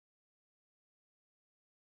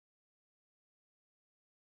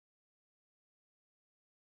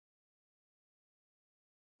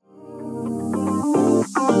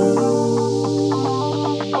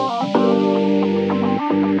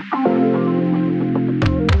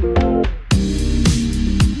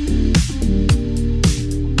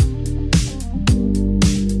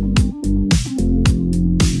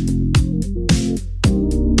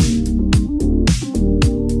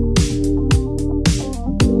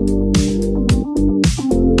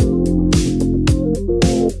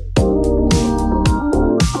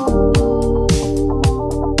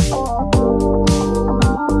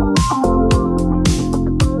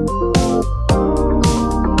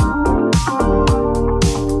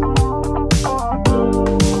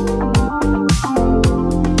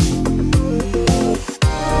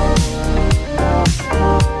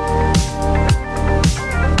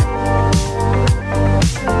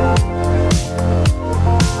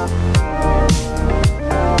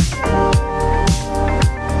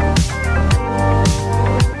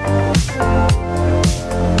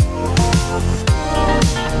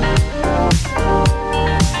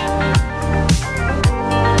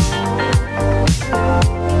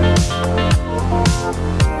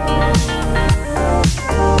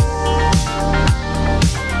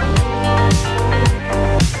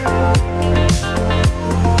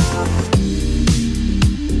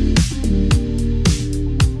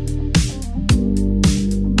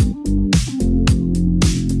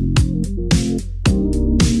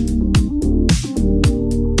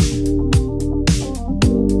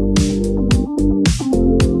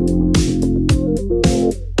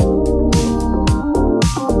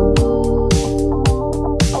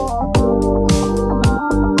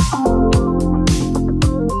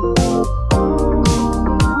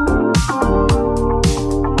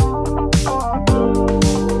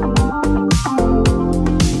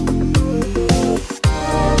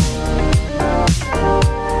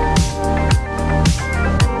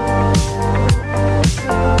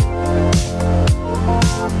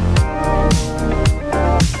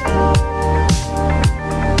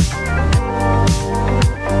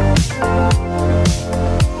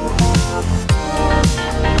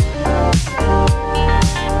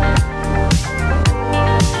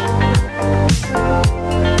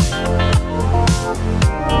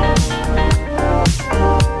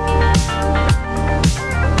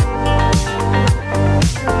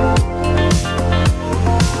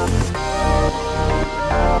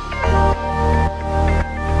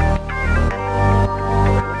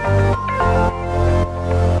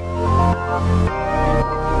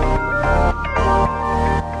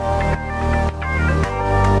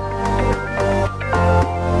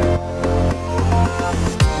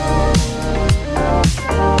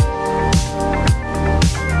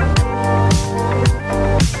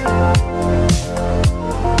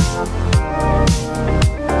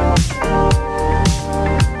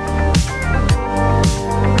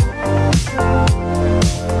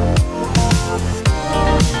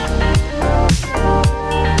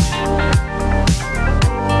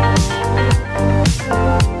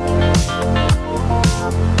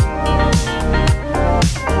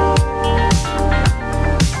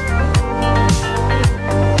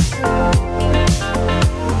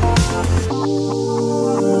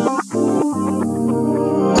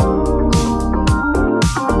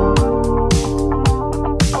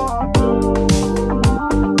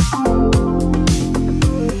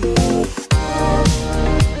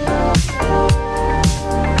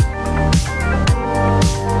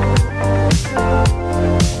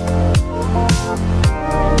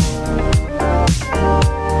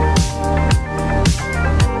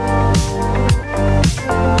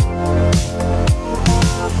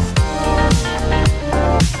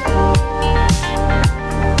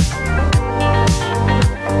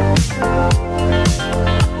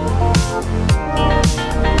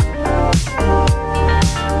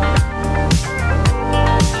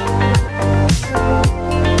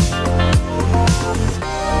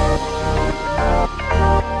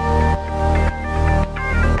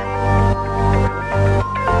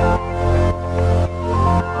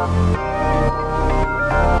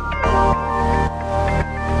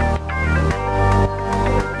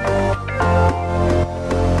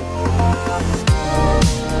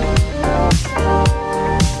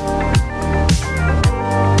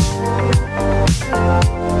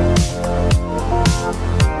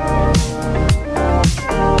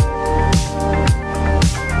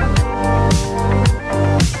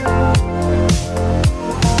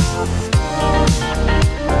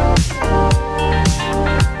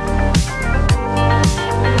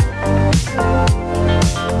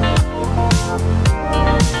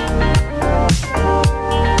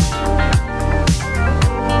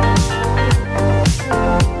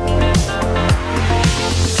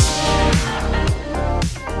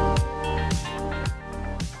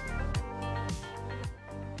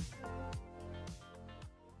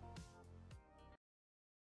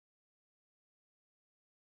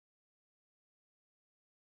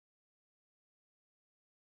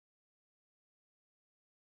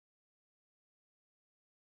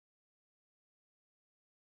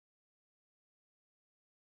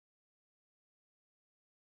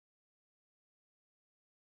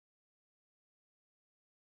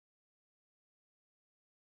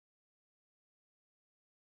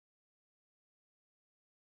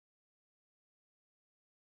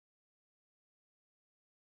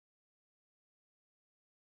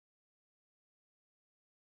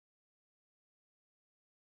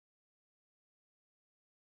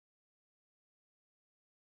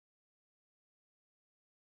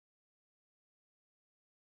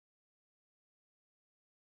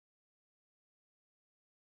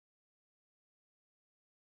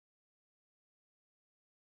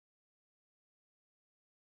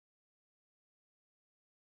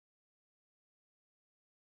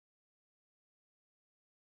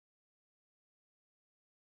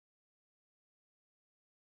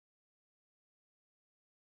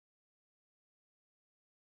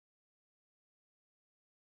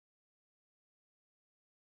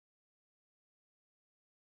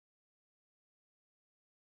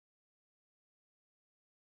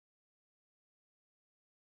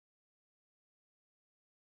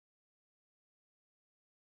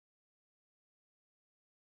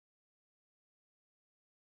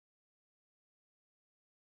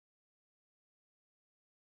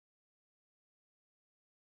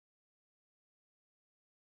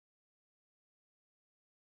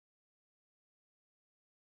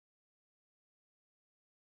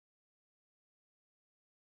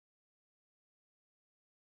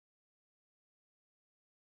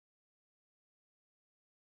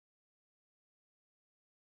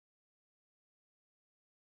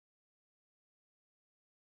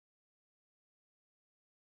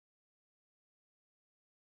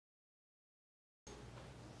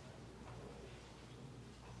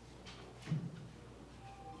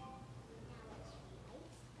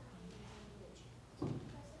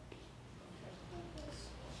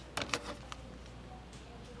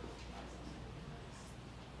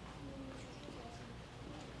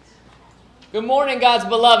Good morning, God's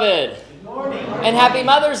beloved. Good morning. And happy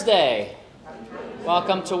Mother's Day.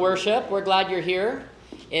 Welcome to worship. We're glad you're here.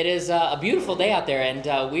 It is a beautiful day out there, and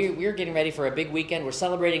we're getting ready for a big weekend. We're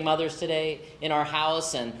celebrating Mothers today in our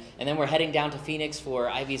house, and then we're heading down to Phoenix for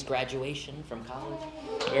Ivy's graduation from college.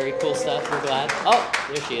 Very cool stuff. We're glad. Oh,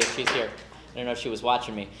 there she is. She's here. I don't know if she was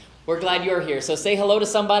watching me. We're glad you're here. So say hello to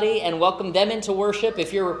somebody and welcome them into worship.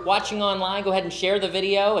 If you're watching online, go ahead and share the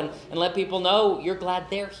video and let people know you're glad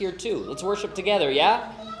they're here too. Let's worship together,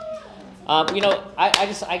 yeah? I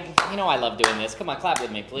love doing this. Come on, clap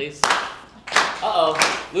with me, please.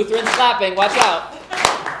 Uh-oh, Lutheran's clapping. Watch out.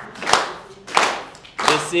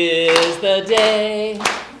 This is the day.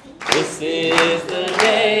 This is the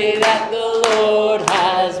day that the Lord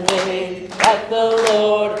has made. That the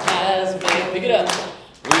Lord has made. Pick it up.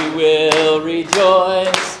 We will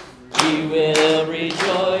rejoice,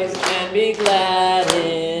 and be glad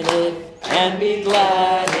in it, and be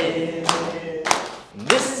glad in it.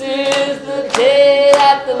 This is the day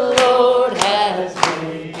that the Lord has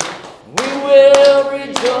made. We will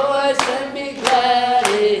rejoice and be glad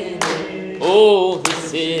in it. Oh,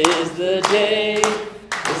 this is the day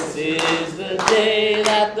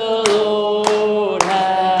that the Lord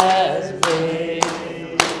has made.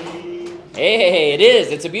 Hey, it is.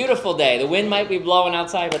 It's a beautiful day. The wind might be blowing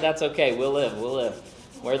outside, but that's okay. We'll live.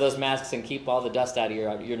 Wear those masks and keep all the dust out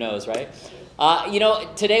of your nose, right?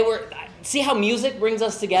 Today see how music brings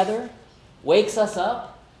us together, wakes us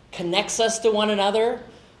up, connects us to one another,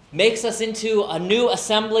 makes us into a new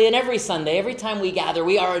assembly. And every Sunday, every time we gather,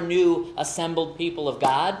 we are a new assembled people of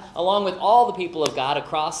God, along with all the people of God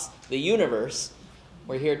across the universe.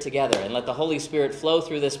 We're here together, and let the Holy Spirit flow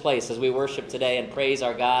through this place as we worship today and praise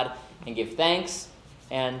our God and give thanks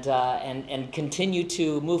and continue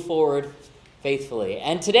to move forward faithfully.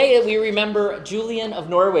 And today we remember Julian of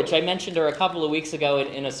Norwich. I mentioned her a couple of weeks ago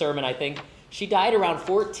in a sermon, I think. She died around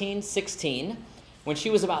 1416. When she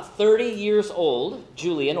was about 30 years old,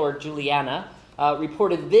 Julian, or Juliana,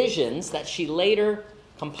 reported visions that she later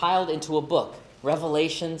compiled into a book,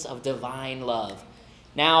 Revelations of Divine Love.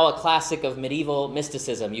 Now a classic of medieval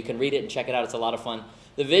mysticism. You can read it and check it out. It's a lot of fun.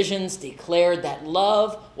 The visions declared that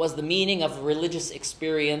love was the meaning of religious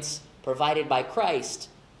experience provided by Christ,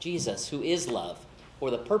 Jesus, who is love,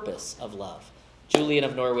 for the purpose of love. Julian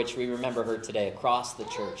of Norwich, we remember her today across the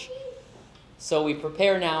church. So we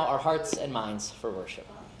prepare now our hearts and minds for worship.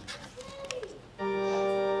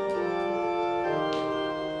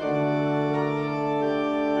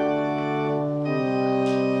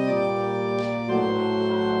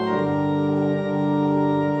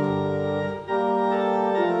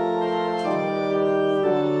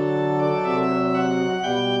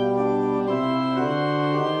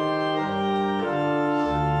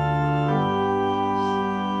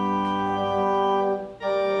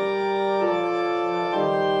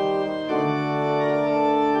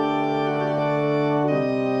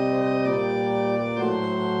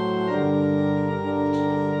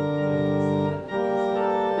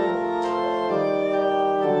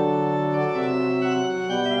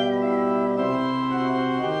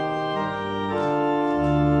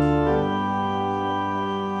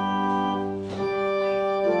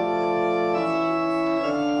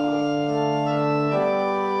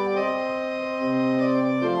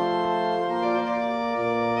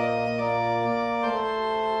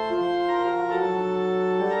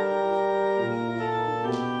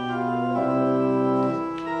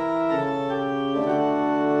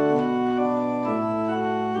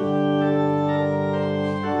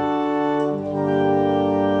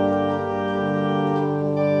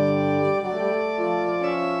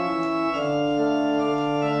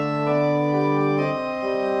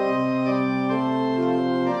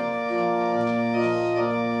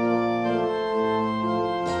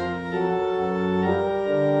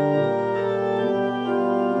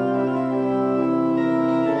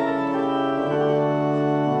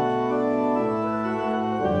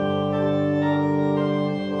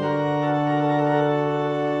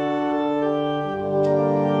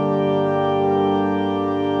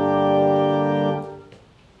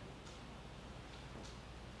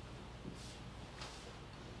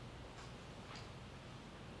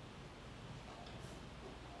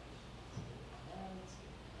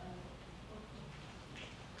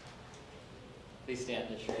 Please stand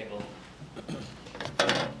as you're able.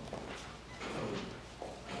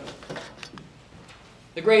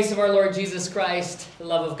 The grace of our Lord Jesus Christ, the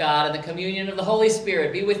love of God, and the communion of the Holy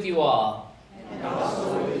Spirit be with you all. And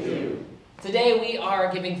also with you. Today we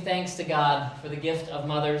are giving thanks to God for the gift of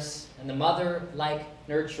mothers and the mother-like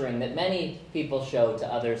nurturing that many people show to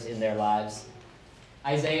others in their lives.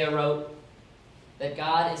 Isaiah wrote, that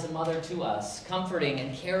God is a mother to us, comforting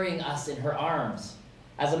and carrying us in her arms.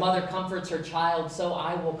 As a mother comforts her child, so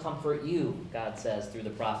I will comfort you, God says through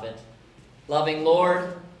the prophet. Loving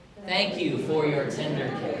Lord, thank you for your tender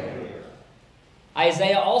care.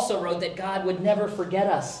 Isaiah also wrote that God would never forget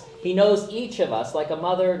us. He knows each of us like a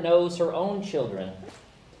mother knows her own children.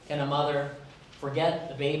 Can a mother forget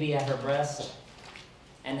the baby at her breast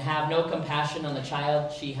and have no compassion on the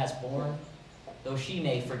child she has borne? Though she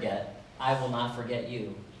may forget, I will not forget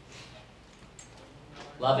you.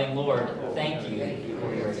 Loving Lord, thank you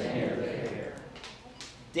for your tender care.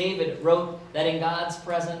 David wrote that in God's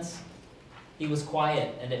presence, he was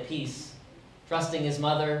quiet and at peace, trusting his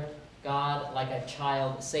mother, God, like a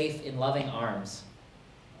child safe in loving arms.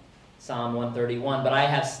 Psalm 131, but I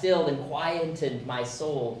have stilled and quieted my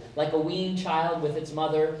soul. Like a weaned child with its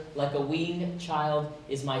mother, like a weaned child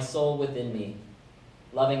is my soul within me.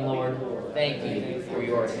 Loving Lord, thank you for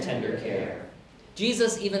your tender care.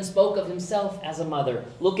 Jesus even spoke of himself as a mother,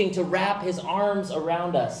 looking to wrap his arms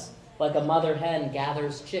around us, like a mother hen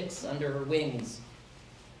gathers chicks under her wings.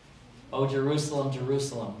 O Jerusalem,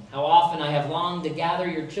 Jerusalem, how often I have longed to gather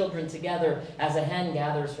your children together as a hen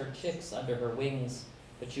gathers her chicks under her wings,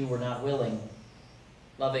 but you were not willing.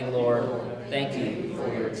 Loving Lord, thank you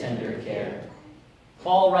for your tender care.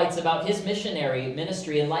 Paul writes about his missionary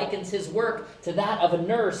ministry and likens his work to that of a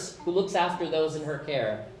nurse who looks after those in her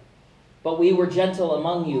care. But we were gentle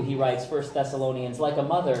among you, he writes, 1 Thessalonians, like a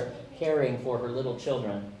mother caring for her little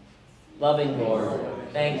children. Loving Lord,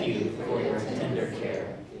 thank you for your tender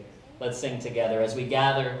care. Let's sing together as we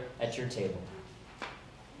gather at your table.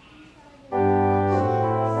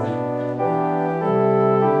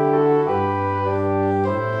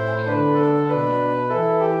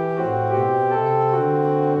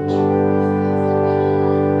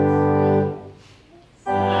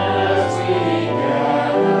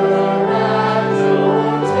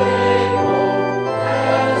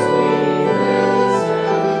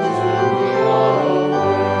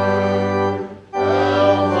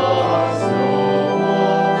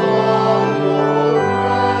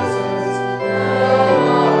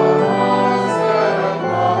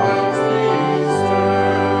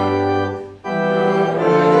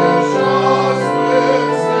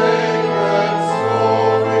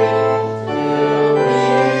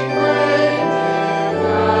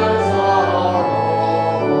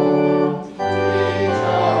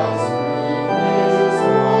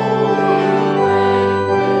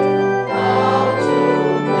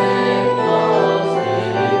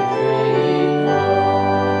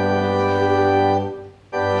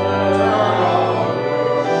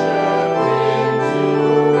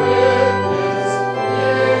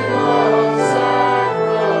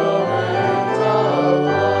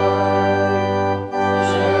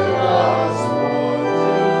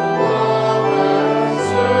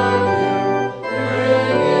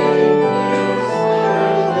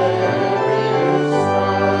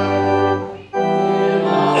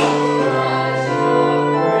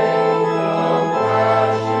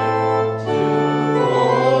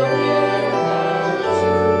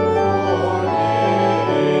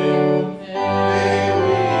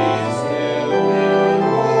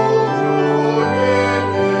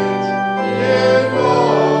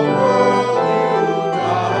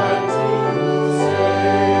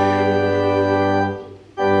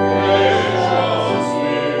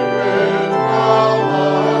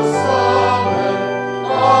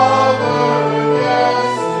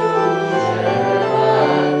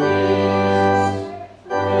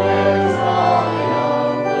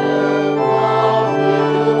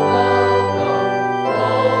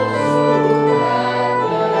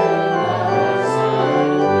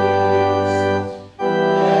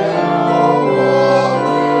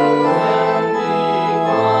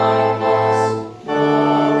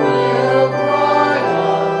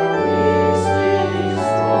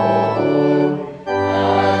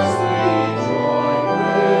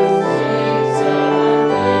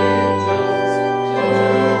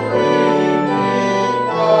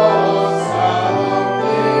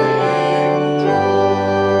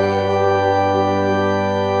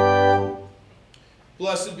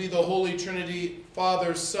 Blessed be the Holy Trinity,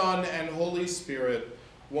 Father, Son, and Holy Spirit,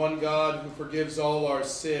 one God who forgives all our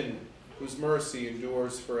sin, whose mercy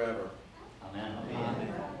endures forever. Amen.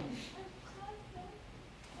 Amen.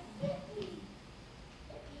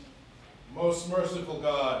 Most merciful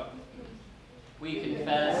God, we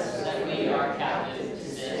confess that we are captive to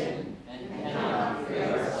sin and cannot free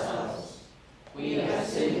ourselves. We have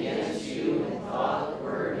sinned against you in thought,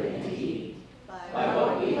 word, and deed, by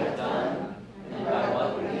what we have done and by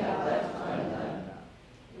what we have left undone.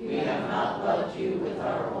 We have not loved you with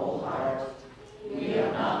our whole heart. We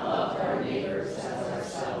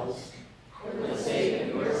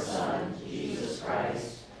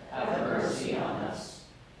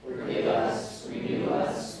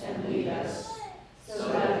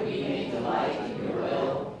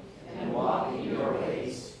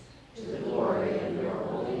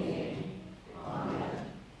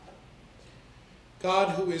God,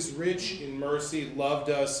 who is rich in mercy, loved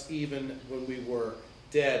us even when we were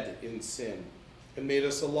dead in sin, and made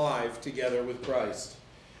us alive together with Christ.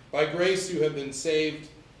 By grace you have been saved,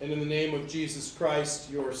 and in the name of Jesus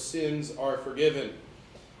Christ your sins are forgiven.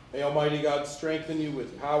 May Almighty God strengthen you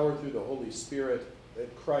with power through the Holy Spirit,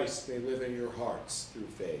 that Christ may live in your hearts through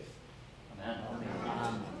faith.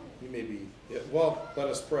 Amen. You may be, well, let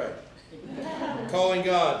us pray. Calling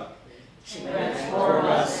God, Transform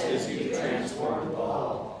us as you transformed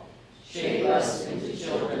all. Shape us into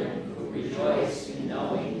children who rejoice in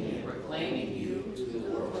knowing and proclaiming you to the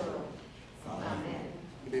world. Amen.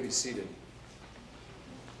 you may be seated.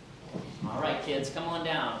 All right, kids, come on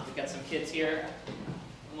down. We've got some kids here.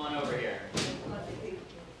 Come on over here.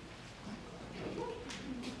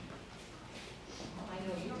 I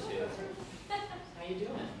know you too. How you doing?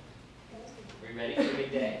 Are you ready for a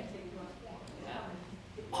big day? Yeah.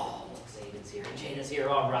 Oh, look, Zayden's here. Jada's here.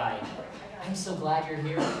 All right. I'm so glad you're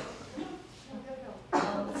here.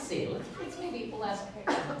 Let's see. Let's maybe we'll ask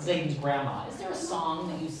Zayden's grandma. Is there a song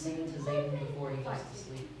that you sing to Zayden before he goes to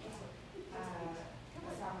sleep?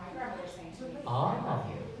 My grandmother sang to me. Oh,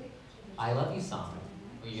 I Love You song.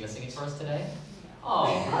 Are you going to sing it for us today? Oh,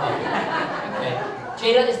 okay.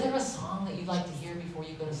 Jada, is there a song that you'd like to hear before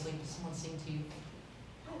you go to sleep? Does someone sing to you?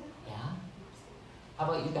 Yeah? How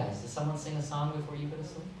about you guys? Does someone sing a song before you go to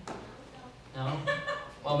sleep? No?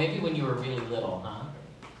 Well, maybe when you were really little, huh?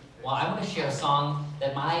 Well, I want to share a song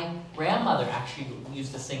that my grandmother actually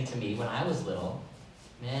used to sing to me when I was little,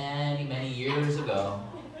 many, many years ago.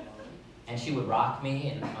 And she would rock me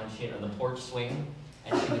and on the porch swing,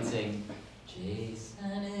 and she would sing,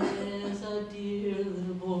 Jason is a dear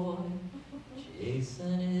little boy.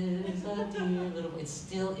 Jason is a dear little boy. It's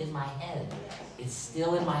still in my head. It's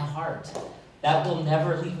still in my heart. That will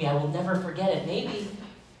never leave me. I will never forget it.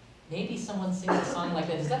 Maybe someone sings a song like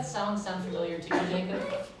that. Does that sound familiar to you, Jacob?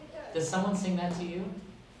 Does someone sing that to you?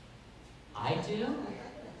 I do?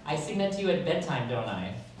 I sing that to you at bedtime, don't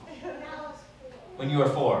I? When you were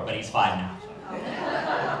 4, but he's 5 now.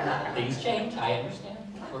 Things change, I understand.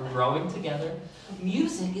 We're growing together.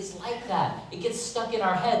 Music is like that. It gets stuck in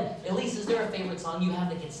our head. Elise, is there a favorite song you have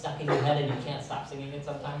that gets stuck in your head and you can't stop singing it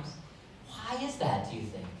sometimes? Why is that, do you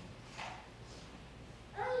think?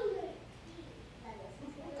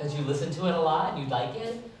 Because you listen to it a lot and you like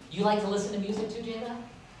it? You like to listen to music too, Jada?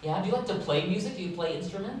 Yeah? Do you like to play music? Do you play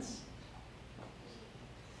instruments?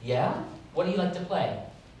 Yeah? What do you like to play?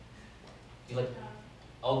 Do you like...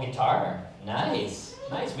 Oh, guitar. Nice.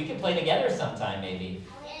 Nice. We can play together sometime, maybe.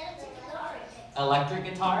 Electric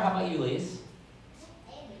guitar? How about you, Lise?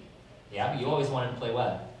 Yeah, but you always wanted to play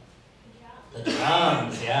what? The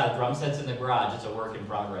drums. Yeah, the drum set's in the garage. It's a work in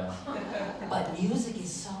progress. But music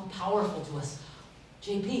is so powerful to us.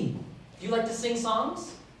 JP, do you like to sing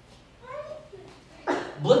songs?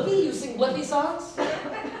 Blippi? You sing Blippi songs?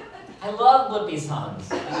 I love Blippi songs.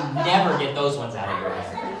 You never get those ones out of your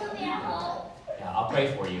head. Yeah, I'll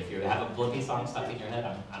pray for you. If you have a Blippi song stuck in your head,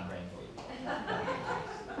 I'm praying for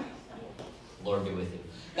you. Lord be with you.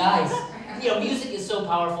 Guys, music is so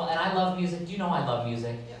powerful, and I love music. Do you know I love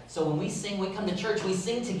music? So when we sing, we come to church, we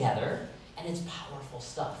sing together, and it's powerful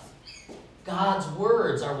stuff. God's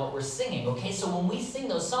words are what we're singing, okay? So when we sing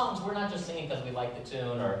those songs, we're not just singing because we like the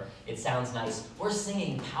tune or it sounds nice. We're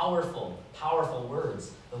singing powerful, powerful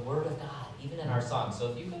words, the Word of God, even in our songs.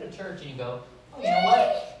 So if you go to church and you go, oh, you know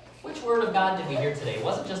what? Which Word of God did we hear today? It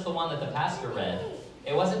wasn't just the one that the pastor read.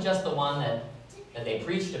 It wasn't just the one that they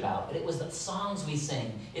preached about, but it was the songs we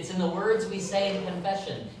sing. It's in the words we say in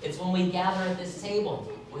confession. It's when we gather at this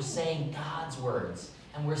table. We're saying God's words,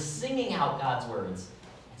 and we're singing out God's words.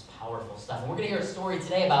 It's powerful stuff. And we're going to hear a story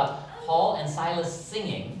today about Paul and Silas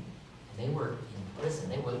singing, and they were in prison.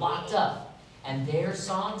 They were locked up, and their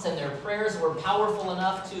songs and their prayers were powerful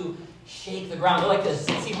enough to shake the ground. Go like this.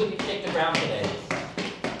 See if we can shake the ground today.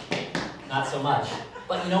 Not so much.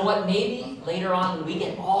 But you know what? Maybe later on when we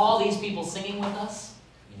get all these people singing with us,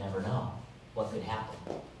 you never know what could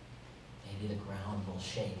happen. Maybe the ground will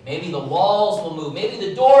shake. Maybe the walls will move. Maybe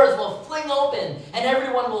the doors will fling open and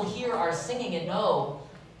everyone will hear our singing and know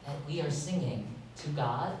that we are singing to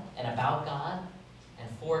God and about God and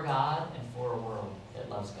for a world that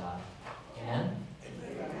loves God. Amen?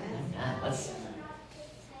 Amen.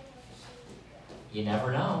 You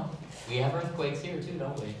never know. We have earthquakes here too,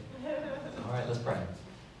 don't we? All right, let's pray.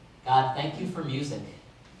 God, thank you for music.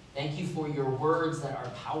 Thank you for your words that are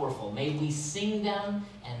powerful. May we sing them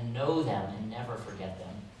and know them and never forget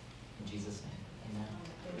them. In Jesus' name,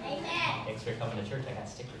 amen. Amen. Thanks for coming to church. I got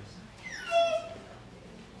stickers.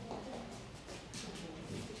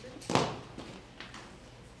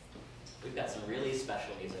 We've got some really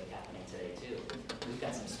special music happening today, too.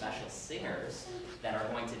 singers that are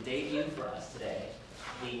going to debut for us today.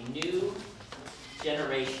 The new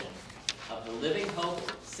generation of the Living Hope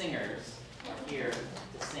singers are here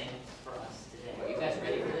to sing for us today. Are you guys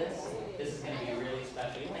ready for this? This is going to be really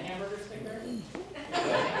special. You want a hamburger stick there? Here.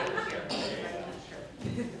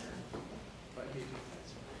 Sure.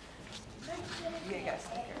 You guys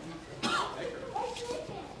take care.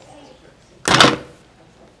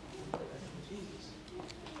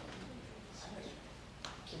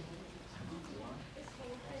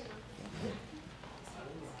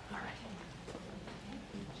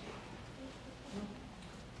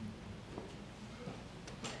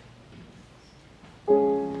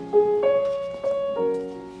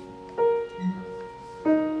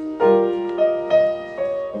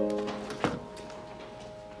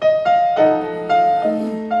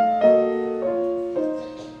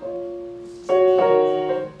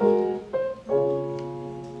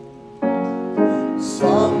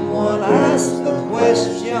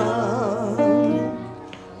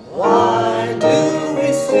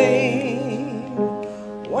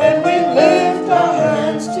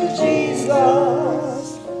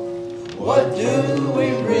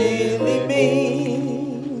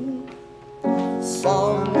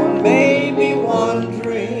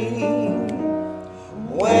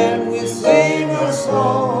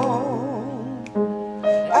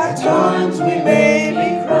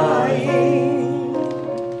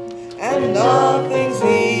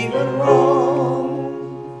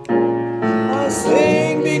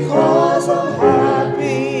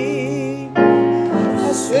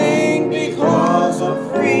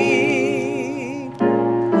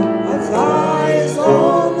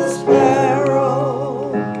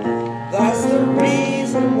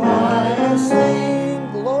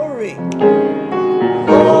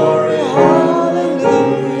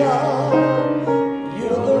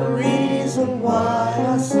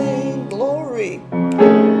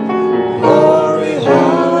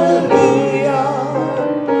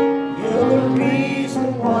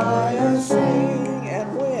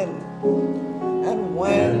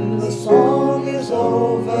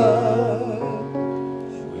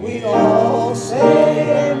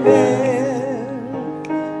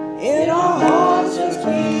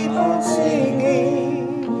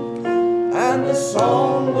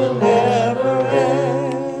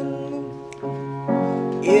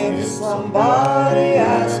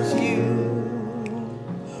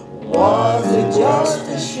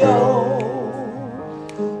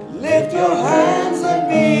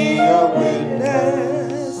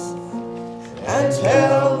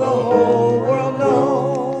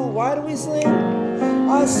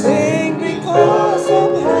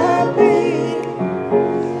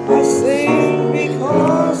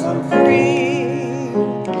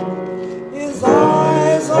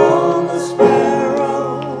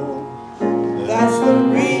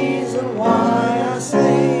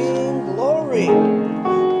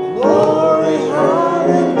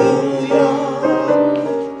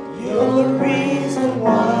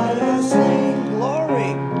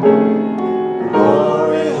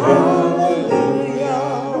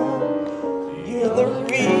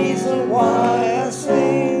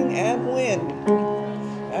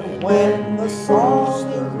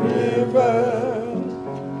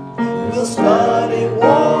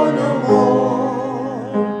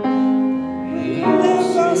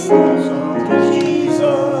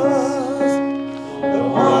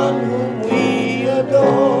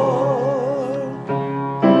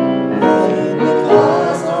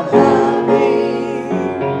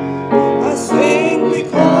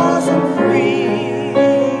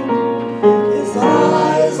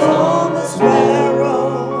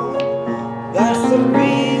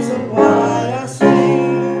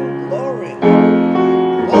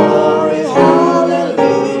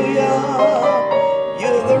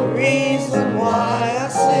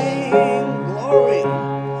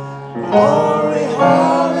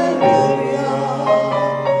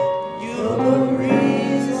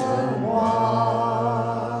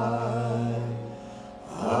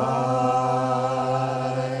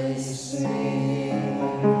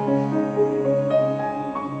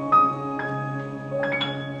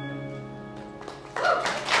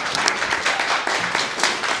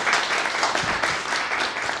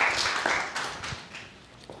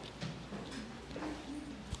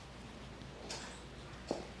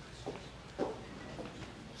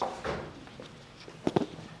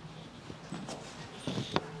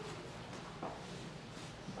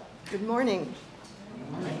 Good morning.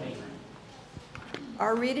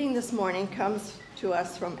 Our reading this morning comes to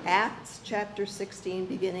us from Acts chapter 16,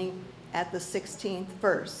 beginning at the 16th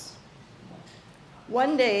verse.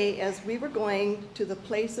 One day, as we were going to the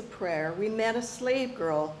place of prayer, we met a slave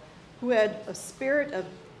girl who had a spirit of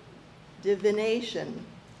divination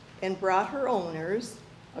and brought her owners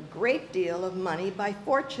a great deal of money by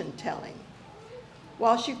fortune telling.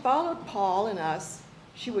 While she followed Paul and us,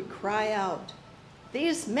 she would cry out,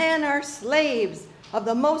 "These men are slaves of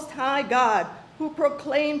the Most High God, who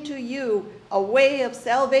proclaim to you a way of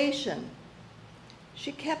salvation."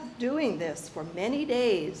 She kept doing this for many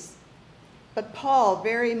days, but Paul,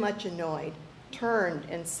 very much annoyed, turned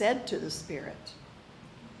and said to the spirit,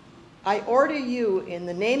 "I order you in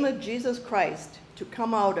the name of Jesus Christ to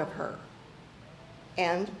come out of her."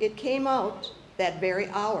 And it came out that very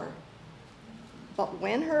hour. But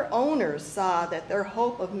when her owners saw that their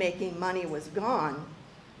hope of making money was gone,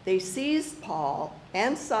 they seized Paul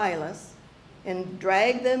and Silas and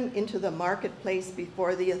dragged them into the marketplace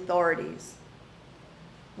before the authorities.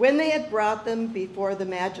 When they had brought them before the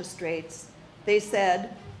magistrates, they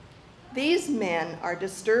said, "These men are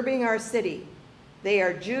disturbing our city. They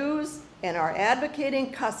are Jews and are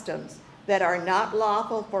advocating customs that are not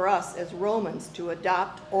lawful for us as Romans to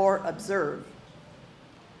adopt or observe."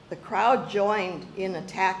 The crowd joined in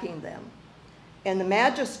attacking them, and the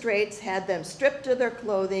magistrates had them stripped of their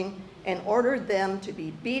clothing and ordered them to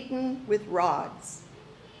be beaten with rods.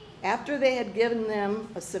 After they had given them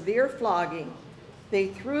a severe flogging, they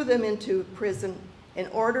threw them into prison and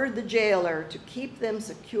ordered the jailer to keep them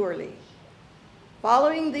securely.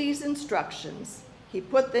 Following these instructions, he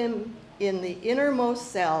put them in the innermost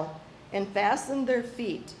cell and fastened their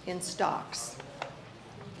feet in stocks.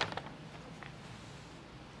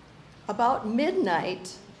 About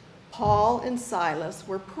midnight, Paul and Silas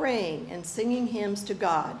were praying and singing hymns to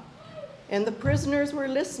God, and the prisoners were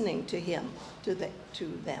listening to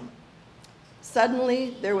them.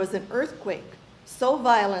 Suddenly, there was an earthquake so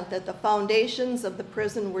violent that the foundations of the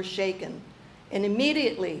prison were shaken, and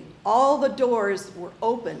immediately all the doors were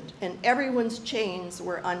opened and everyone's chains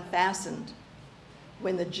were unfastened.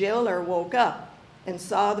 When the jailer woke up and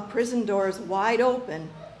saw the prison doors wide open,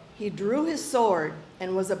 he drew his sword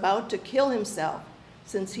and was about to kill himself,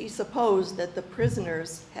 since he supposed that the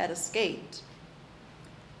prisoners had escaped.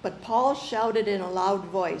 But Paul shouted in a loud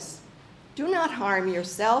voice, "Do not harm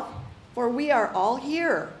yourself, for we are all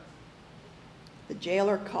here." The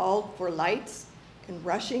jailer called for lights, and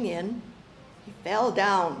rushing in, he fell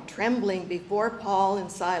down, trembling before Paul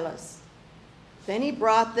and Silas. Then he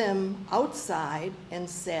brought them outside and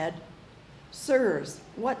said, "Sirs,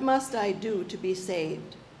 what must I do to be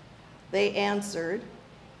saved?" They answered,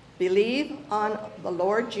 "Believe on the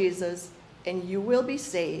Lord Jesus, and you will be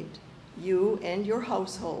saved, you and your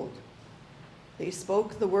household." They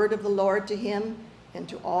spoke the word of the Lord to him and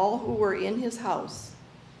to all who were in his house.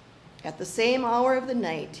 At the same hour of the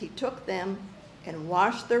night, he took them and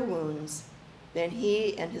washed their wounds. Then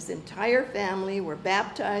he and his entire family were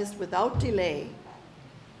baptized without delay.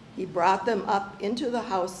 He brought them up into the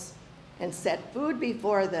house and set food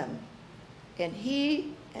before them, and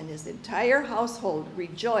he and his entire household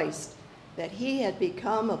rejoiced that he had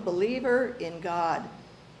become a believer in God.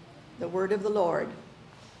 The word of the Lord.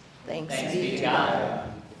 Thanks be to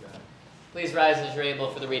God. Please rise as you're able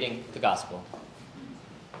for the reading of the gospel.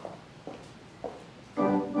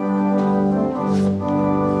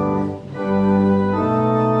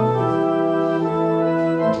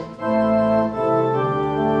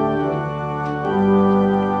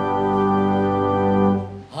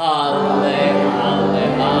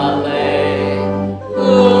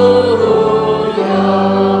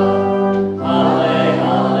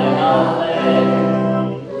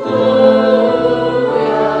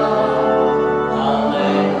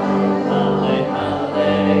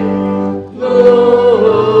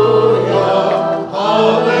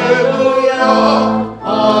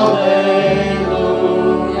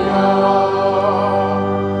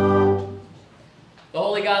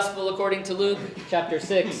 Chapter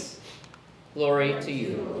 6, Glory to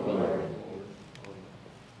you, O Lord.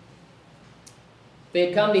 They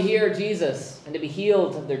had come to hear Jesus and to be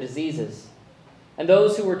healed of their diseases. And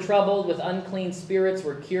those who were troubled with unclean spirits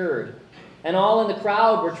were cured, and all in the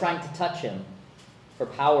crowd were trying to touch him, for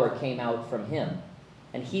power came out from him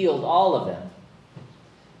and healed all of them.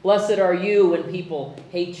 "Blessed are you when people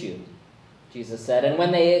hate you," Jesus said, "and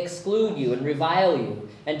when they exclude you and revile you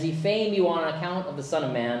and defame you on account of the Son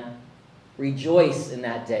of Man. Rejoice in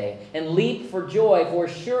that day and leap for joy, for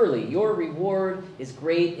surely your reward is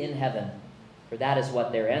great in heaven. For that is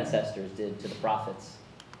what their ancestors did to the prophets."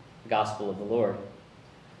 The Gospel of the Lord.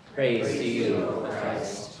 Praise to you, O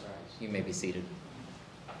Christ. You may be seated.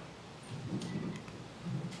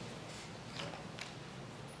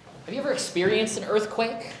 Have you ever experienced an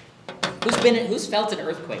earthquake? Who's felt an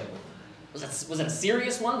earthquake? Was it a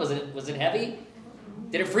serious one? Was it heavy?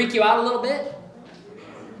 Did it freak you out a little bit?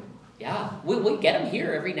 Yeah, we get them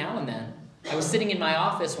here every now and then. I was sitting in my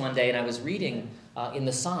office one day and I was reading in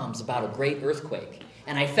the Psalms about a great earthquake.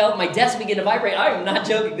 And I felt my desk begin to vibrate. I am not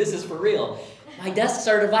joking, this is for real. My desk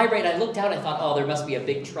started to vibrate. I looked out, I thought, oh, there must be a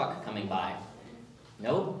big truck coming by.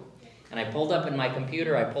 Nope. And I pulled up in my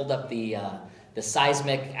computer, I pulled up the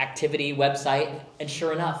seismic activity website, and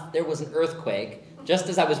sure enough, there was an earthquake just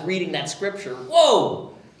as I was reading that scripture.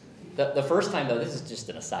 Whoa! The first time, though, this is just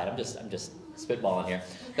an aside, I'm just spitballing here.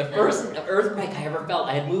 The first earthquake I ever felt,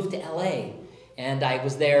 I had moved to LA, and I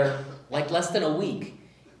was there like less than a week,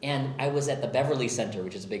 and I was at the Beverly Center,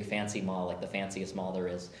 which is a big fancy mall, like the fanciest mall there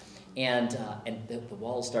is, and the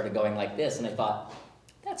walls started going like this, and I thought,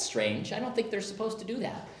 that's strange, I don't think they're supposed to do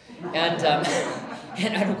that.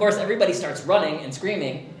 And of course, everybody starts running and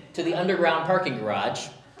screaming to the underground parking garage.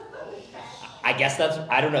 I guess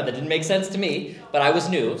I don't know, that didn't make sense to me, but I was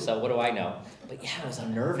new, so what do I know? But yeah, it was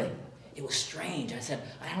unnerving. It was strange. I said,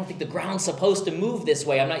 I don't think the ground's supposed to move this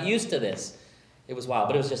way. I'm not used to this. It was wild,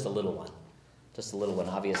 but it was just a little one. Just a little one.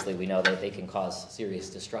 Obviously, we know that they can cause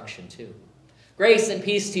serious destruction, too. Grace and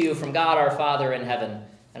peace to you from God our Father in heaven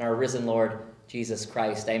and our risen Lord, Jesus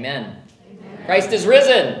Christ. Amen. Amen. Christ is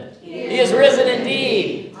risen. He is risen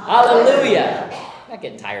indeed. Hallelujah. You're not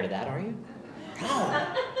getting tired of that, are you? No.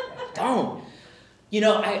 Don't. You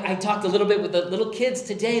know, I talked a little bit with the little kids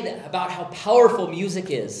today about how powerful music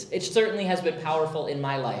is. It certainly has been powerful in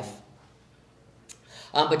my life.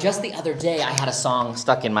 But just the other day, I had a song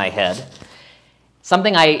stuck in my head.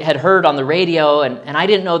 Something I had heard on the radio, and I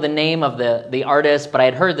didn't know the name of the artist, but I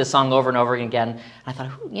had heard this song over and over again. And I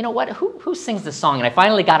thought, you know what, who sings this song? And I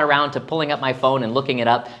finally got around to pulling up my phone and looking it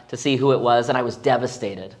up to see who it was, and I was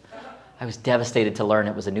devastated. I was devastated to learn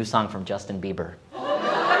it was a new song from Justin Bieber.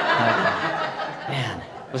 Man,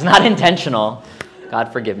 it was not intentional.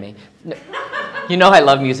 God forgive me. You know I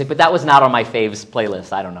love music, but that was not on my faves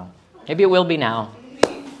playlist. I don't know. Maybe it will be now.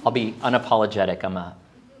 I'll be unapologetic.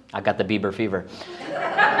 I got the Bieber fever.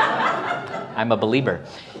 I'm a believer.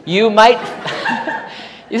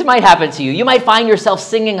 This might happen to you. You might find yourself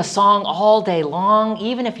singing a song all day long,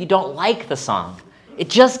 even if you don't like the song. It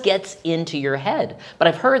just gets into your head. But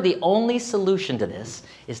I've heard the only solution to this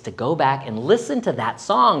is to go back and listen to that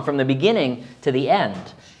song from the beginning to the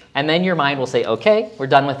end. And then your mind will say, okay, we're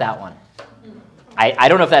done with that one. I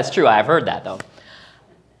don't know if that's true. I've heard that, though.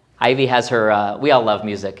 Ivy has her, we all love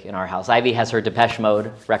music in our house. Ivy has her Depeche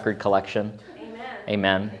Mode record collection.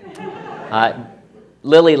 Amen.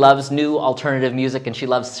 Lily loves new alternative music, and she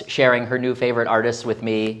loves sharing her new favorite artists with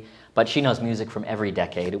me. But she knows music from every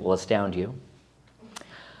decade. It will astound you.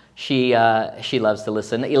 She loves to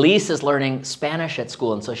listen. Elise is learning Spanish at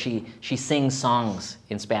school, and so she sings songs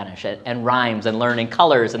in Spanish and rhymes and learning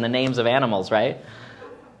colors and the names of animals, right?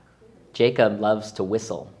 Jacob loves to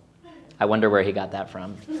whistle. I wonder where he got that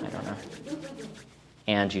from. I don't know.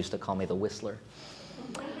 Ange used to call me the whistler.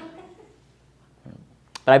 But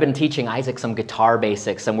I've been teaching Isaac some guitar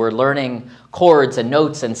basics, and we're learning chords and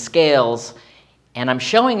notes and scales, and I'm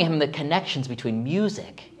showing him the connections between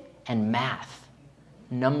music and math.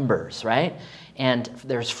 Numbers, right? And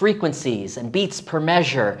there's frequencies and beats per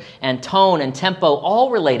measure and tone and tempo,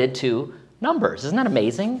 all related to numbers. Isn't that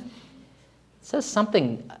amazing? It says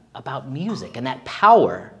something about music and that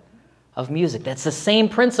power of music. That's the same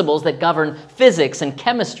principles that govern physics and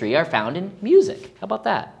chemistry are found in music. How about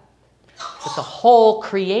that? That the whole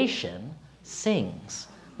creation sings.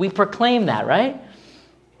 We proclaim that, right?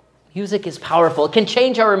 Music is powerful. It can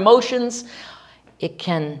change our emotions. It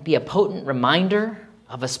can be a potent reminder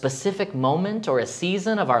of a specific moment or a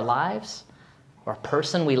season of our lives or a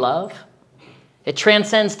person we love. It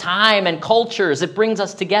transcends time and cultures. It brings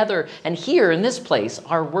us together. And here in this place,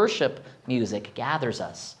 our worship music gathers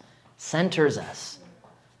us, centers us,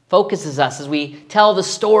 focuses us as we tell the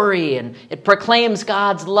story, and it proclaims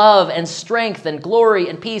God's love and strength and glory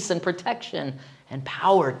and peace and protection and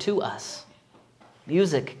power to us.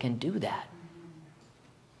 Music can do that.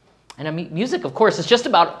 And I mean, music, of course, is just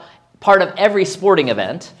about part of every sporting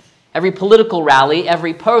event, every political rally,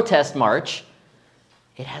 every protest march.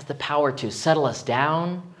 It has the power to settle us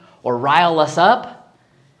down or rile us up.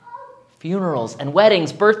 Funerals and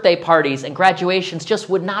weddings, birthday parties, and graduations just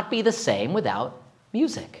would not be the same without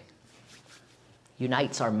music. It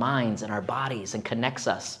unites our minds and our bodies and connects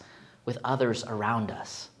us with others around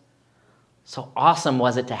us. So awesome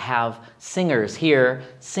was it to have singers here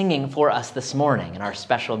singing for us this morning in our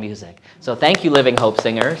special music. So thank you, Living Hope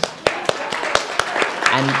singers.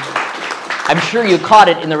 And I'm sure you caught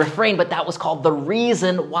it in the refrain, but that was called The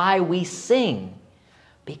Reason Why We Sing.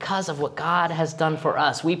 because of what God has done for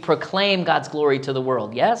us. We proclaim God's glory to the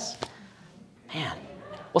world. Yes? Man.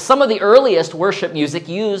 Well, some of the earliest worship music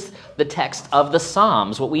used the text of the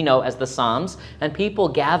Psalms, what we know as the Psalms, and people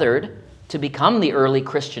gathered to become the early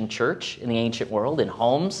Christian church in the ancient world in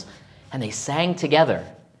homes, and they sang together.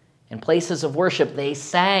 In places of worship, they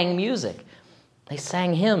sang music. They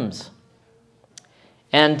sang hymns.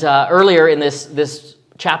 And earlier in this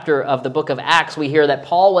chapter of the book of Acts, we hear that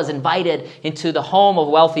Paul was invited into the home of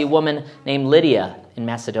a wealthy woman named Lydia in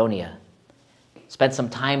Macedonia. Spent some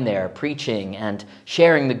time there preaching and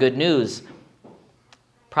sharing the good news.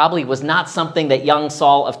 Probably was not something that young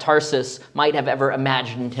Saul of Tarsus might have ever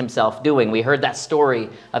imagined himself doing. We heard that story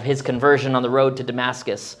of his conversion on the road to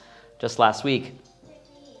Damascus just last week.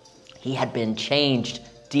 He had been changed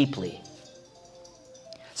deeply.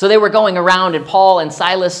 So they were going around, and Paul and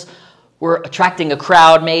Silas were attracting a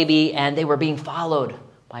crowd maybe, and they were being followed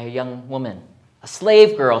by a young woman, a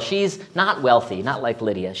slave girl. She's not wealthy, not like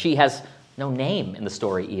Lydia. She has no name in the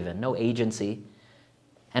story even, no agency.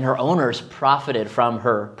 And her owners profited from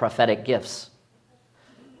her prophetic gifts.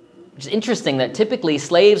 Which is interesting that typically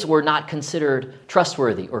slaves were not considered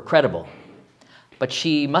trustworthy or credible. But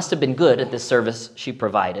she must have been good at this service she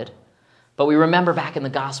provided. But we remember back in the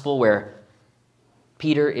gospel where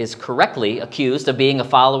Peter is correctly accused of being a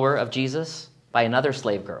follower of Jesus by another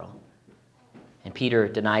slave girl. And Peter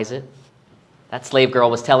denies it. That slave girl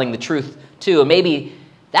was telling the truth too. And maybe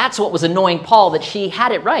that's what was annoying Paul, that she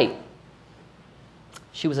had it right.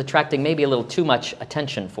 She was attracting maybe a little too much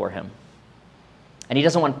attention for him. And he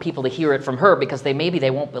doesn't want people to hear it from her because maybe they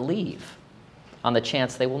won't believe. On the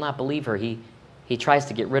chance they will not believe her, he tries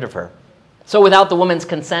to get rid of her. So without the woman's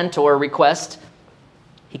consent or request,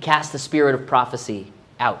 he casts the spirit of prophecy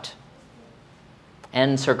out.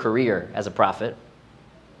 Ends her career as a prophet.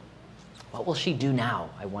 What will she do now,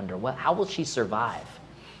 I wonder? How will she survive?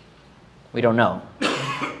 We don't know.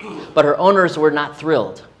 But her owners were not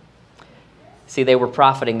thrilled. See, they were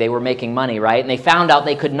profiting, they were making money, right? And they found out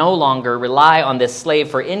they could no longer rely on this slave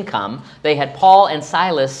for income. They had Paul and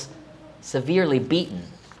Silas severely beaten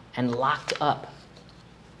and locked up.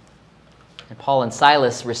 And Paul and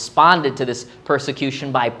Silas responded to this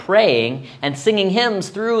persecution by praying and singing hymns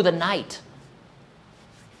through the night.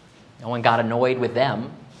 No one got annoyed with them.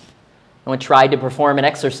 No one tried to perform an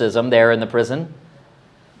exorcism there in the prison.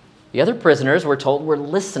 The other prisoners, we're told, were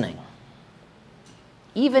listening.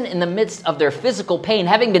 Even in the midst of their physical pain,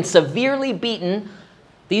 having been severely beaten,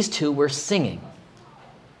 these two were singing.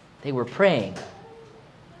 They were praying.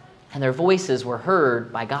 And their voices were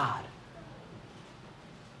heard by God.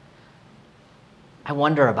 I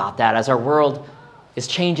wonder about that. As our world is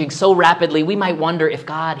changing so rapidly, we might wonder if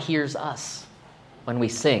God hears us when we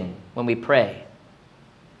sing, when we pray.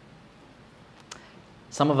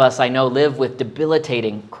 Some of us, I know, live with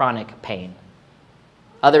debilitating chronic pain.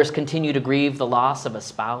 Others continue to grieve the loss of a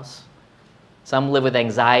spouse. Some live with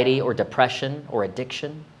anxiety or depression or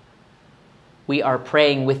addiction. We are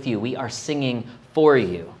praying with you. We are singing for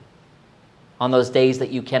you on those days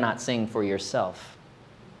that you cannot sing for yourself.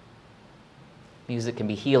 Music can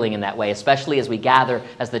be healing in that way, especially as we gather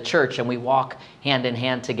as the church and we walk hand in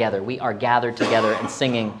hand together. We are gathered together and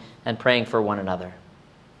singing and praying for one another.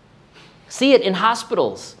 See it in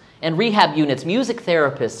hospitals and rehab units. Music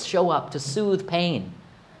therapists show up to soothe pain,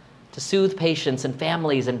 to soothe patients and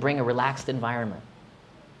families and bring a relaxed environment.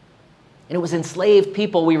 And it was enslaved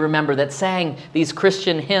people, we remember, that sang these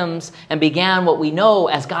Christian hymns and began what we know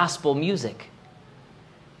as gospel music.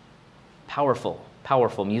 Powerful,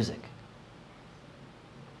 powerful music.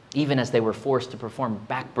 Even as they were forced to perform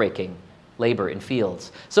backbreaking labor in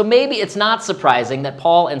fields. So maybe it's not surprising that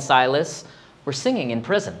Paul and Silas were singing in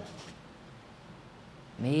prison.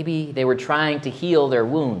 Maybe they were trying to heal their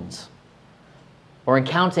wounds or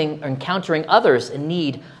encountering others in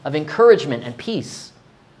need of encouragement and peace.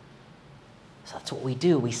 So that's what we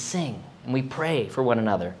do. We sing and we pray for one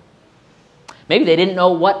another. Maybe they didn't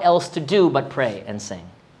know what else to do but pray and sing.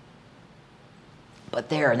 But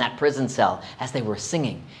there in that prison cell, as they were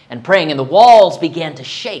singing and praying, and the walls began to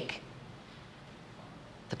shake,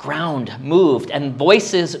 the ground moved and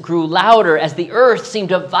voices grew louder as the earth seemed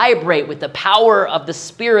to vibrate with the power of the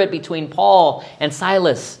Spirit between Paul and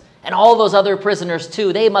Silas and all those other prisoners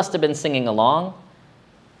too. They must have been singing along.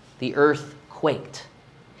 The earth quaked.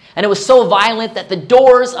 And it was so violent that the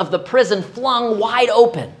doors of the prison flung wide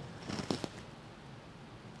open.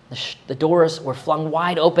 The doors were flung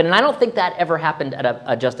wide open. And I don't think that ever happened at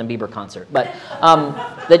a Justin Bieber concert. But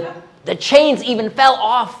the chains even fell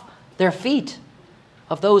off their feet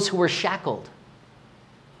of those who were shackled.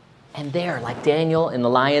 And there, like Daniel in the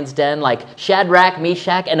lion's den, like Shadrach,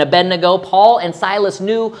 Meshach, and Abednego, Paul and Silas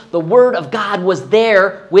knew the word of God was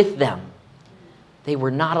there with them. They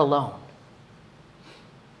were not alone.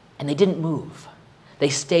 And they didn't move. They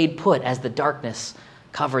stayed put as the darkness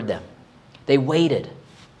covered them. They waited.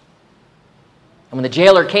 And when the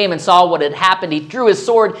jailer came and saw what had happened, he drew his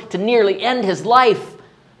sword to nearly end his life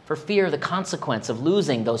for fear of the consequence of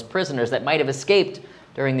losing those prisoners that might have escaped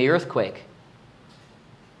during the earthquake.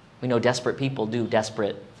 We know desperate people do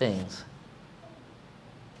desperate things.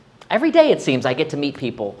 Every day, it seems, I get to meet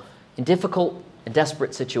people in difficult and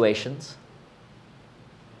desperate situations.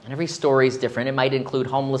 And every story is different. It might include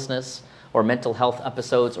homelessness or mental health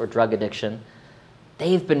episodes or drug addiction.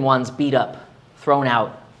 They've been ones beat up, thrown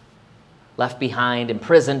out, left behind,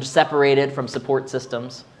 imprisoned, separated from support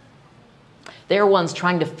systems. They're ones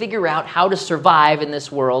trying to figure out how to survive in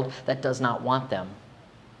this world that does not want them.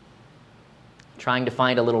 Trying to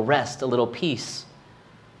find a little rest, a little peace,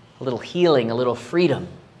 a little healing, a little freedom.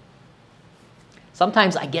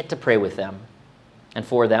 Sometimes I get to pray with them and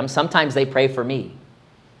for them. Sometimes they pray for me.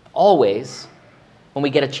 Always, when we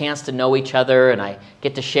get a chance to know each other and I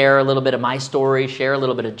get to share a little bit of my story, share a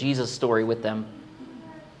little bit of Jesus' story with them,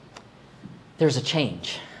 there's a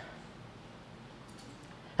change.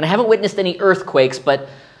 And I haven't witnessed any earthquakes, but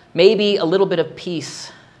maybe a little bit of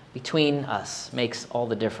peace between us makes all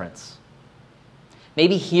the difference.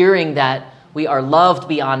 Maybe hearing that we are loved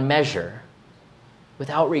beyond measure,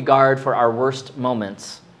 without regard for our worst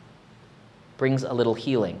moments, brings a little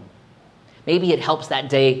healing. Maybe it helps that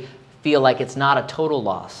day feel like it's not a total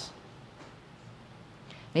loss.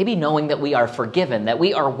 Maybe knowing that we are forgiven, that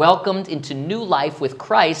we are welcomed into new life with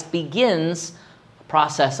Christ begins a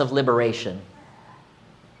process of liberation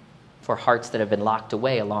for hearts that have been locked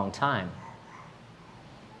away a long time.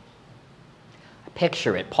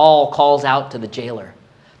 Picture it. Paul calls out to the jailer,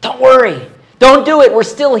 "Don't worry. Don't do it. We're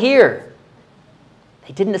still here."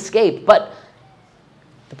 They didn't escape, but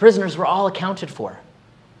the prisoners were all accounted for.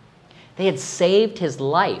 They had saved his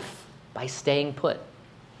life by staying put.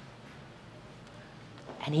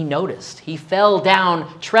 And he noticed. He fell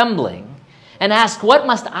down trembling and asked, "What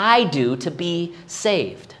must I do to be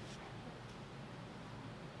saved?"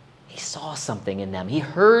 He saw something in them. He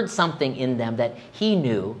heard something in them that he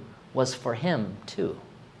knew was for him too.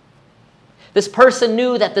 This person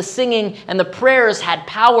knew that the singing and the prayers had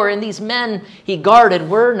power, and these men he guarded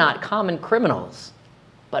were not common criminals,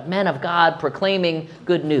 but men of God proclaiming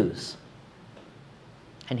good news.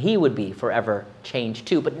 And he would be forever changed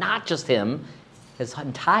too, but not just him, his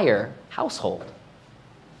entire household.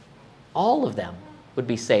 All of them would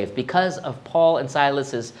be saved because of Paul and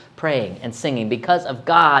Silas's praying and singing, because of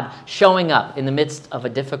God showing up in the midst of a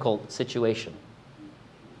difficult situation.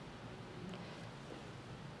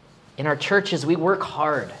 In our churches, we work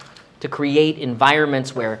hard to create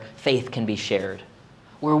environments where faith can be shared,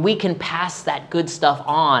 where we can pass that good stuff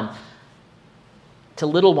on to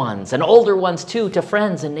little ones and older ones too, to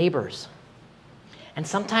friends and neighbors. And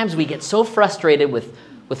sometimes we get so frustrated with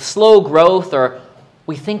slow growth, or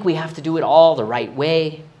we think we have to do it all the right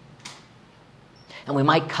way. And we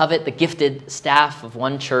might covet the gifted staff of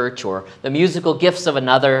one church, or the musical gifts of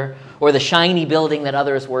another, or the shiny building that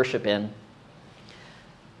others worship in.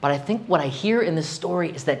 But I think what I hear in this story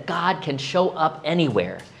is that God can show up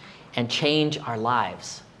anywhere and change our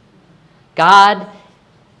lives. God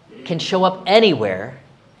can show up anywhere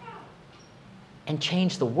and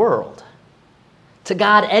change the world. To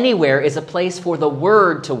God, anywhere is a place for the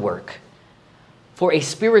word to work, for a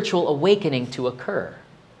spiritual awakening to occur.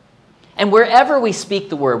 And wherever we speak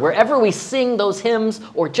the word, wherever we sing those hymns,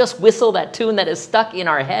 or just whistle that tune that is stuck in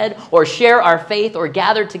our head, or share our faith, or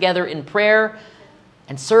gather together in prayer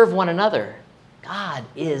and serve one another, God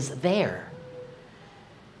is there.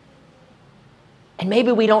 And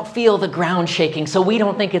maybe we don't feel the ground shaking, so we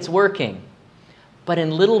don't think it's working. But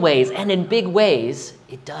in little ways and in big ways,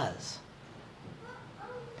 it does.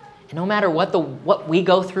 And no matter what we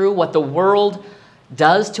go through, what the world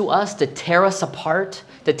does to us to tear us apart,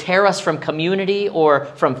 to tear us from community or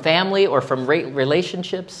from family or from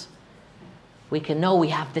relationships, we can know we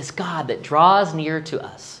have this God that draws near to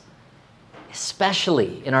us,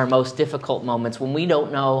 especially in our most difficult moments when we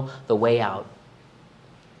don't know the way out.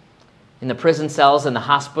 In the prison cells, in the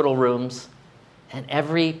hospital rooms, and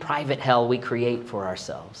every private hell we create for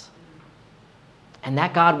ourselves. And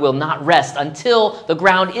that God will not rest until the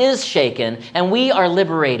ground is shaken and we are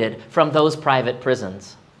liberated from those private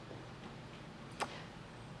prisons.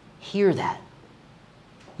 Hear that.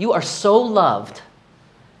 You are so loved.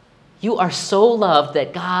 You are so loved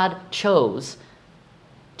that God chose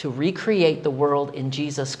to recreate the world in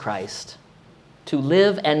Jesus Christ to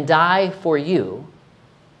live and die for you,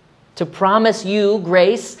 to promise you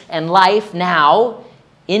grace and life now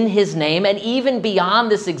in his name and even beyond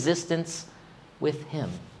this existence with him.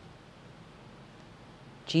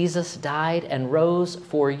 Jesus died and rose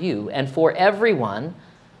for you and for everyone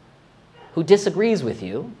who disagrees with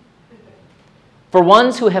you, for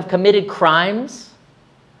ones who have committed crimes,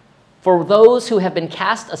 for those who have been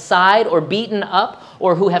cast aside or beaten up,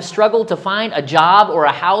 or who have struggled to find a job or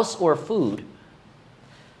a house or food.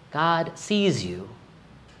 God sees you.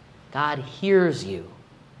 God hears you.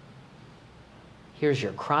 Hears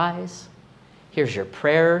your cries. Hears your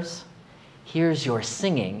prayers. Hears your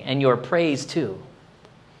singing and your praise too.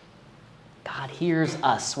 God hears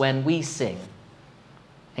us when we sing.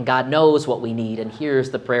 And God knows what we need and hears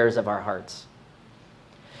the prayers of our hearts.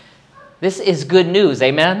 This is good news,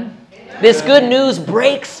 amen? This good news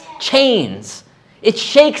breaks chains. It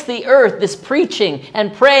shakes the earth, this preaching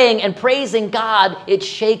and praying and praising God. It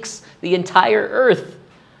shakes the entire earth.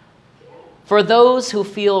 For those who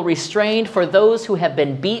feel restrained, for those who have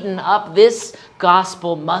been beaten up, this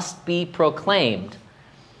gospel must be proclaimed.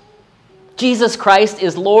 Jesus Christ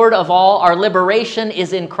is Lord of all. Our liberation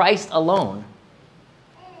is in Christ alone.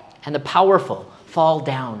 And the powerful fall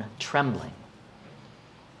down trembling.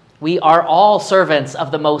 We are all servants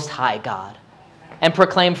of the Most High God and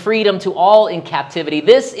proclaim freedom to all in captivity.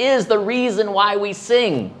 This is the reason why we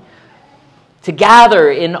sing, to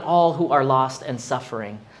gather in all who are lost and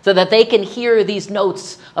suffering, so that they can hear these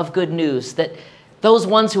notes of good news, that those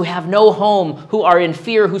ones who have no home, who are in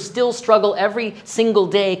fear, who still struggle every single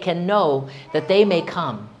day can know that they may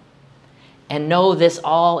come and know this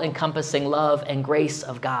all-encompassing love and grace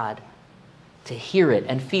of God, to hear it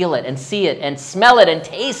and feel it and see it and smell it and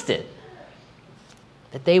taste it,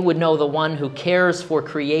 that they would know the one who cares for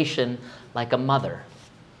creation like a mother,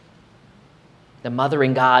 the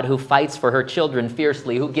mothering God who fights for her children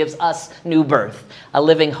fiercely, who gives us new birth, a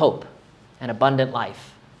living hope, and abundant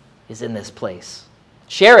life is in this place.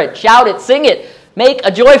 Share it, shout it, sing it, make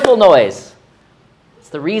a joyful noise. It's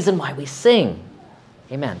the reason why we sing.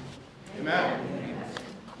 Amen. Amen.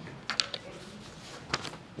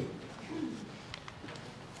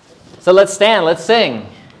 So let's stand, let's sing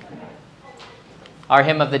our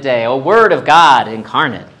hymn of the day, O Word of God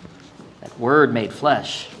incarnate, that Word made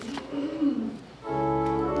flesh.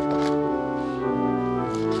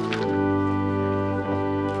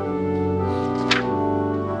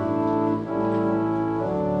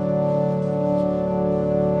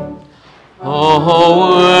 O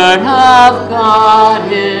Word of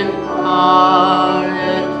God incarnate,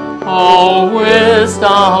 O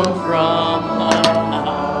wisdom from on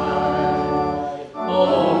high,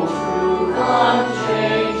 O truth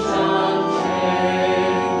unchanged, unchanging,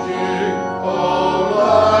 O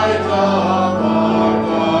light of our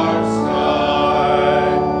dark sky,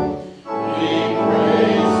 we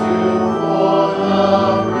praise you for the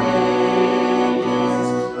radiance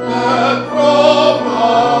that from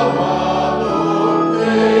above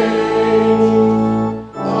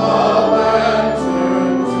a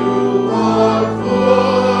lantern to our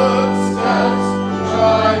footsteps.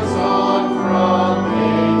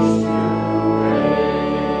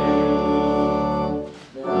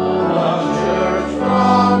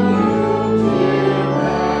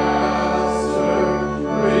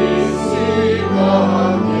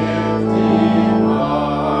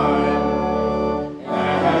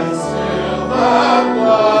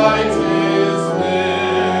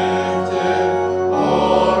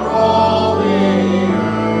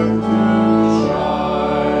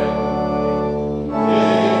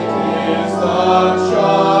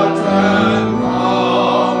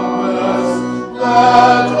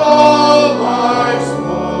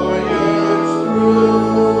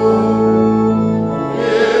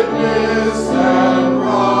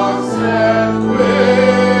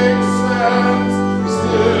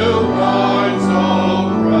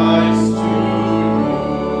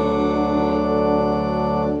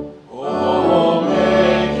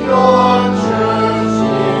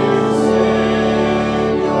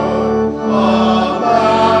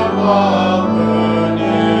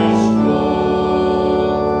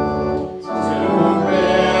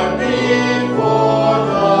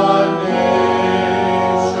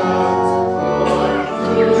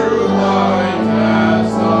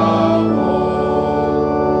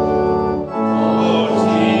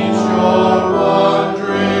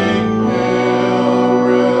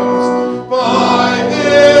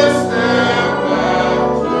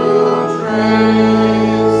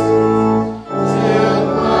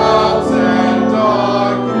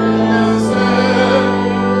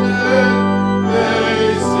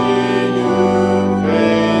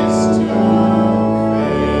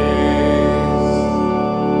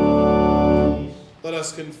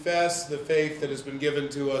 profess the faith that has been given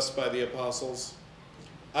to us by the apostles.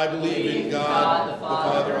 I believe in God, the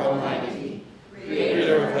Father Almighty,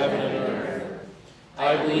 creator of heaven and earth.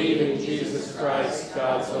 I believe in Jesus Christ,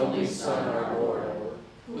 God's only Son, our Lord,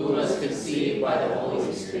 who was conceived by the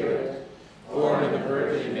Holy Spirit, born of the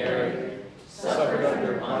Virgin Mary, suffered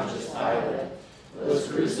under Pontius Pilate, was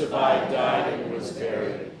crucified, died, and was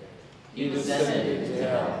buried. He descended into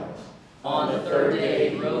hell. On the third day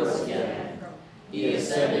he rose again. He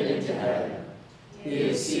ascended into heaven. He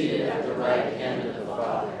is seated at the right hand of the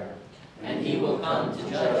Father, and he will come to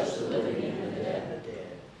judge the living and the dead.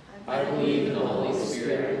 I believe in the Holy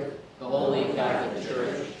Spirit, the Holy Catholic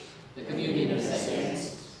Church, the communion of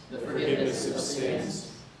saints, the forgiveness of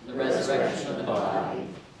sins, the resurrection of the body,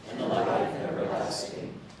 and the life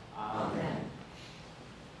everlasting. Amen.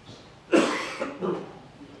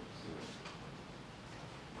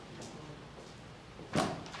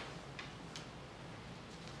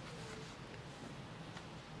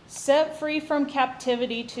 Set free from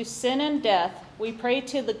captivity to sin and death, we pray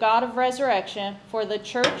to the God of resurrection for the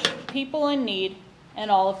church, people in need,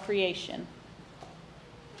 and all of creation.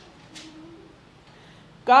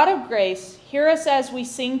 God of grace, hear us as we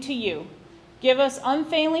sing to you. Give us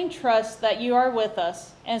unfailing trust that you are with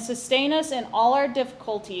us, and sustain us in all our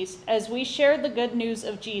difficulties as we share the good news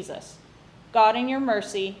of Jesus. God, in your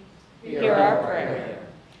mercy, hear our prayer.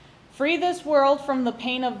 Free this world from the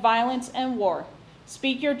pain of violence and war.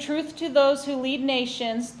 Speak your truth to those who lead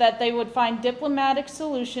nations, that they would find diplomatic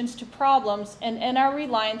solutions to problems and end our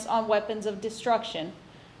reliance on weapons of destruction.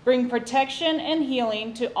 Bring protection and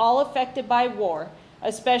healing to all affected by war,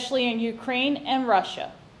 especially in Ukraine and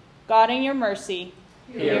Russia. God, in your mercy,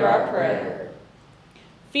 hear our prayer.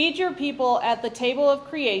 Feed your people at the table of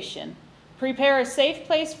creation. Prepare a safe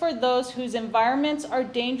place for those whose environments are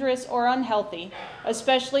dangerous or unhealthy,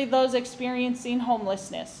 especially those experiencing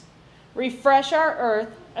homelessness. Refresh our earth,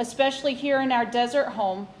 especially here in our desert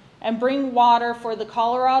home, and bring water for the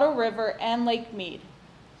Colorado River and Lake Mead.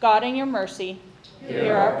 God, in your mercy,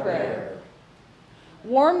 hear our prayer.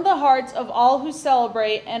 Warm the hearts of all who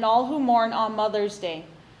celebrate and all who mourn on Mother's Day.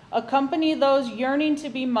 Accompany those yearning to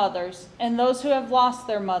be mothers and those who have lost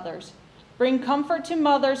their mothers. Bring comfort to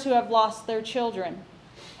mothers who have lost their children.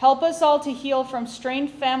 Help us all to heal from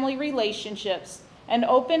strained family relationships, and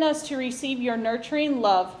open us to receive your nurturing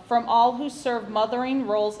love from all who serve mothering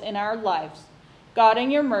roles in our lives. God, in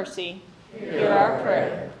your mercy, hear our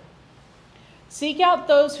prayer. Seek out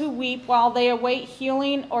those who weep while they await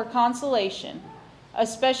healing or consolation,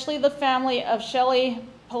 especially the family of Shelley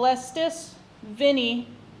Palestis, Vinny,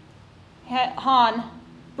 Han,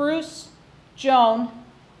 Bruce, Joan,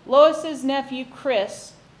 Lois's nephew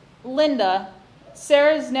Chris, Linda,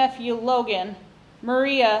 Sarah's nephew Logan,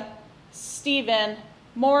 Maria, Stephen,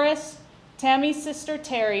 Morris, Tammy's sister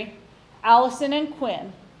Terry, Allison and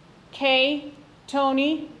Quinn, Kay,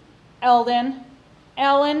 Tony, Eldon,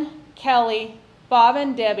 Ellen, Kelly, Bob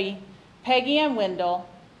and Debbie, Peggy and Wendell,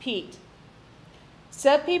 Pete.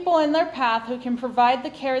 Set people in their path who can provide the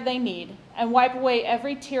care they need and wipe away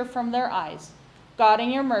every tear from their eyes. God, in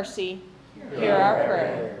your mercy, hear our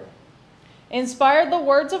prayer. Inspire the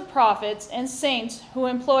words of prophets and saints who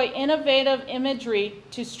employ innovative imagery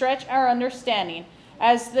to stretch our understanding,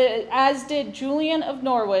 as did Julian of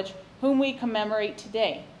Norwich, whom we commemorate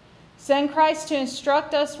today. Send Christ to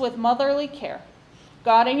instruct us with motherly care.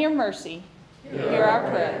 God, in your mercy, hear our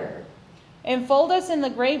prayer. Enfold us in the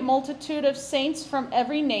great multitude of saints from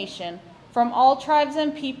every nation, from all tribes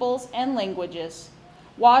and peoples and languages.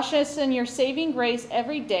 Wash us in your saving grace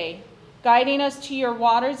every day, guiding us to your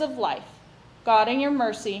waters of life. God, in your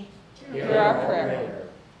mercy, hear our prayer.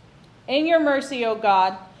 In your mercy, O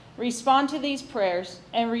God, respond to these prayers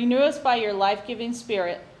and renew us by your life-giving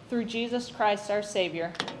Spirit, through Jesus Christ our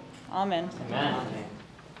Savior. Amen. Amen.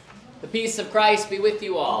 The peace of Christ be with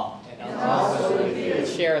you all. And also with you.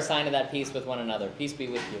 Let's share a sign of that peace with one another. Peace be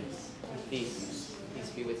with you. Peace. Peace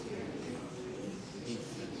be with you. Peace.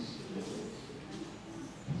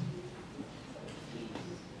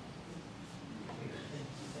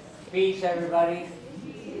 Peace, everybody.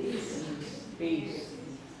 Peace. Peace.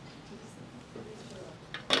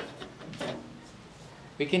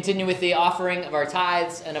 We continue with the offering of our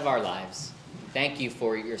tithes and of our lives. Thank you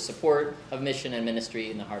for your support of mission and ministry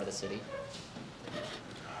in the heart of the city.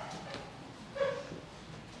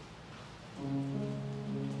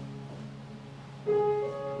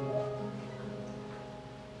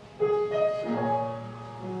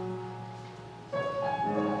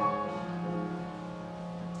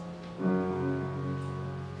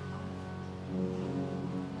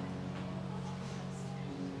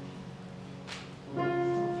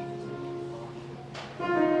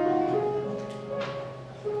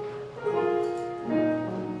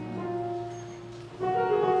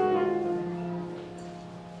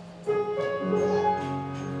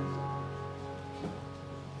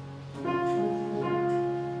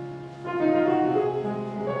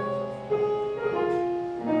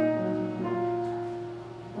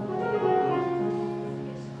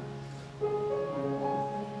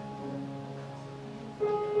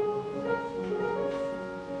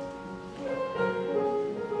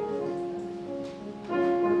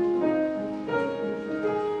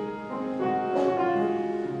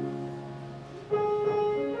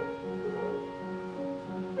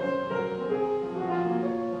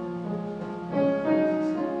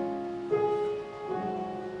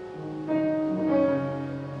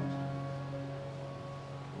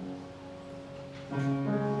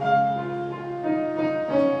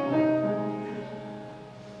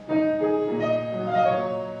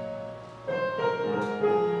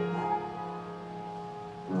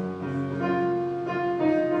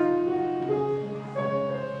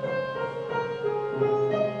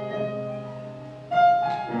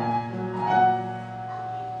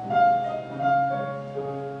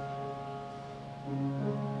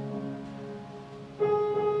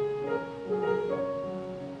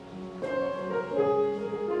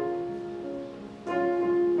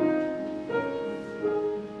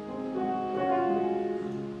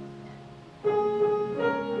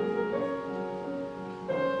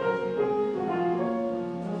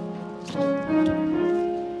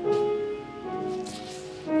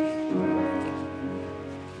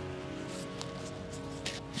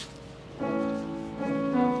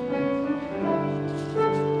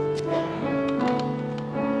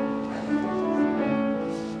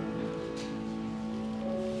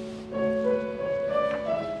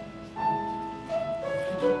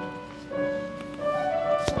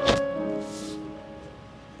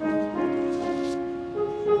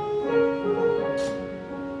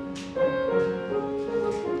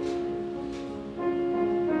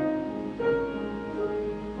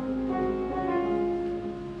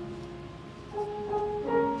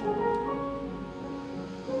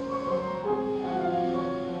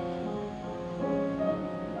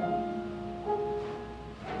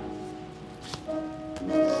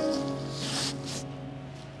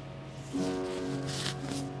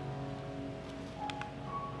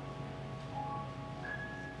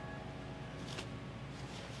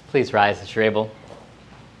 Please rise as you're able.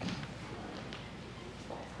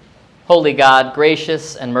 Holy God,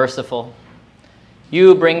 gracious and merciful,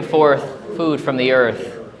 you bring forth food from the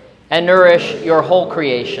earth and nourish your whole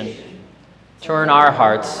creation. Turn our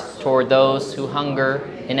hearts toward those who hunger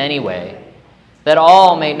in any way, that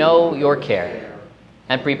all may know your care,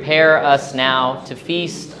 and prepare us now to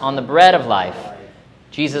feast on the bread of life,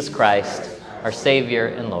 Jesus Christ, our Savior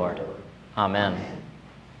and Lord. Amen.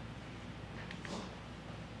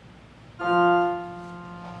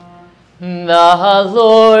 The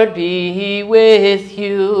Lord be with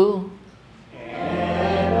you.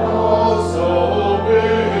 And also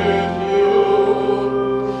with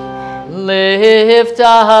you. Lift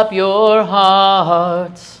up your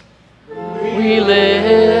hearts. We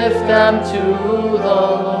lift them to the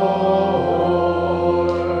Lord.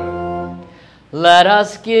 Let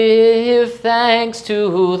us give thanks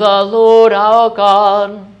to the Lord our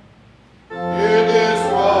God. It is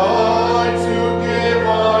right to give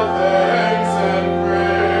our thanks and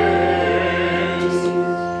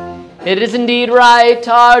praise. It is indeed right,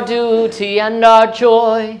 our duty and our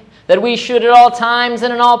joy, that we should at all times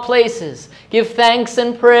and in all places give thanks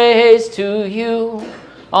and praise to you,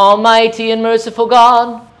 Almighty and merciful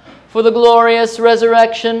God, for the glorious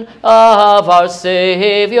resurrection of our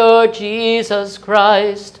Savior Jesus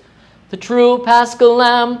Christ, the true Paschal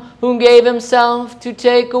Lamb, who gave himself to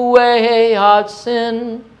take away our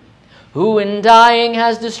sin, who in dying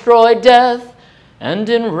has destroyed death, and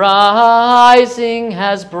in rising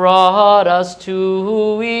has brought us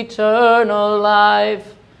to eternal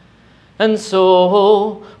life. And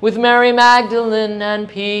so, with Mary Magdalene and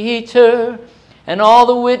Peter, and all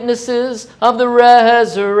the witnesses of the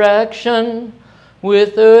resurrection,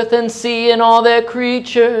 with earth and sea and all their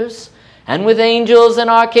creatures, and with angels and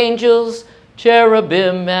archangels,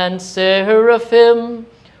 cherubim and seraphim,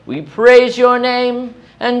 we praise your name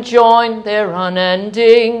and join their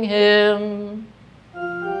unending hymn.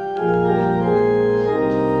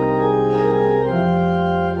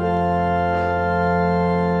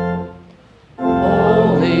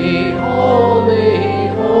 Holy, holy,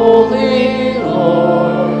 holy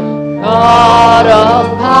Lord, God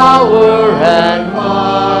of power and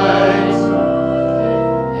might,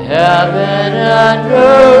 heaven and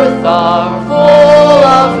earth are full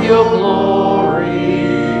of your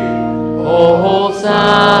glory.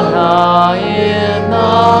 Hosanna in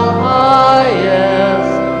the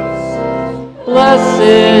highest. Blessed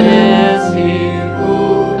is he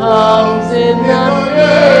who comes in the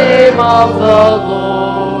name of the Lord.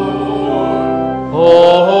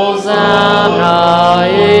 Hosanna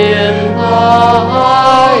in the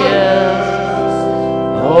highest.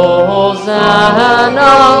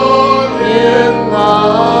 Hosanna in the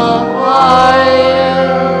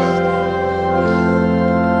highest.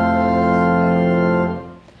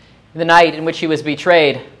 In the night in which he was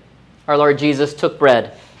betrayed, our Lord Jesus took bread,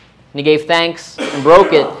 and he gave thanks and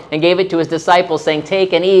broke it and gave it to his disciples, saying,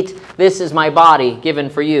 "Take and eat. This is my body given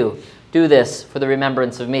for you. Do this for the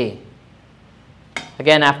remembrance of me."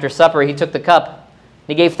 Again, after supper, he took the cup, and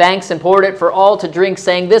he gave thanks and poured it for all to drink,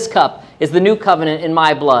 saying, "This cup is the new covenant in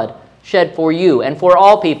my blood, shed for you and for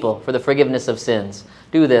all people for the forgiveness of sins.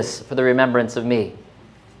 Do this for the remembrance of me."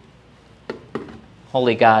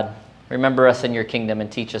 Holy God, remember us in your kingdom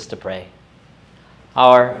and teach us to pray.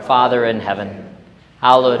 Our Father in heaven,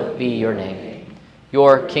 hallowed be your name.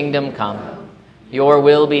 Your kingdom come, your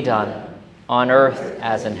will be done, on earth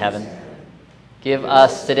as in heaven. Give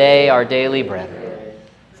us today our daily bread.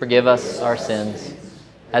 Forgive us our sins,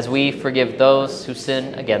 as we forgive those who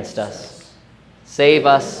sin against us. Save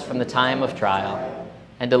us from the time of trial,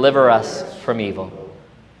 and deliver us from evil.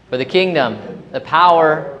 For the kingdom, the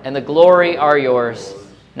power, and the glory are yours,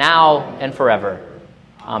 now and forever.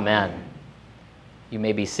 Amen. You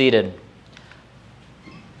may be seated.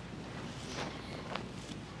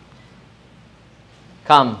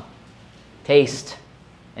 Come, taste,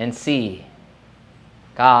 and see.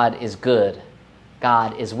 God is good.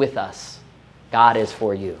 God is with us. God is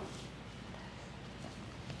for you.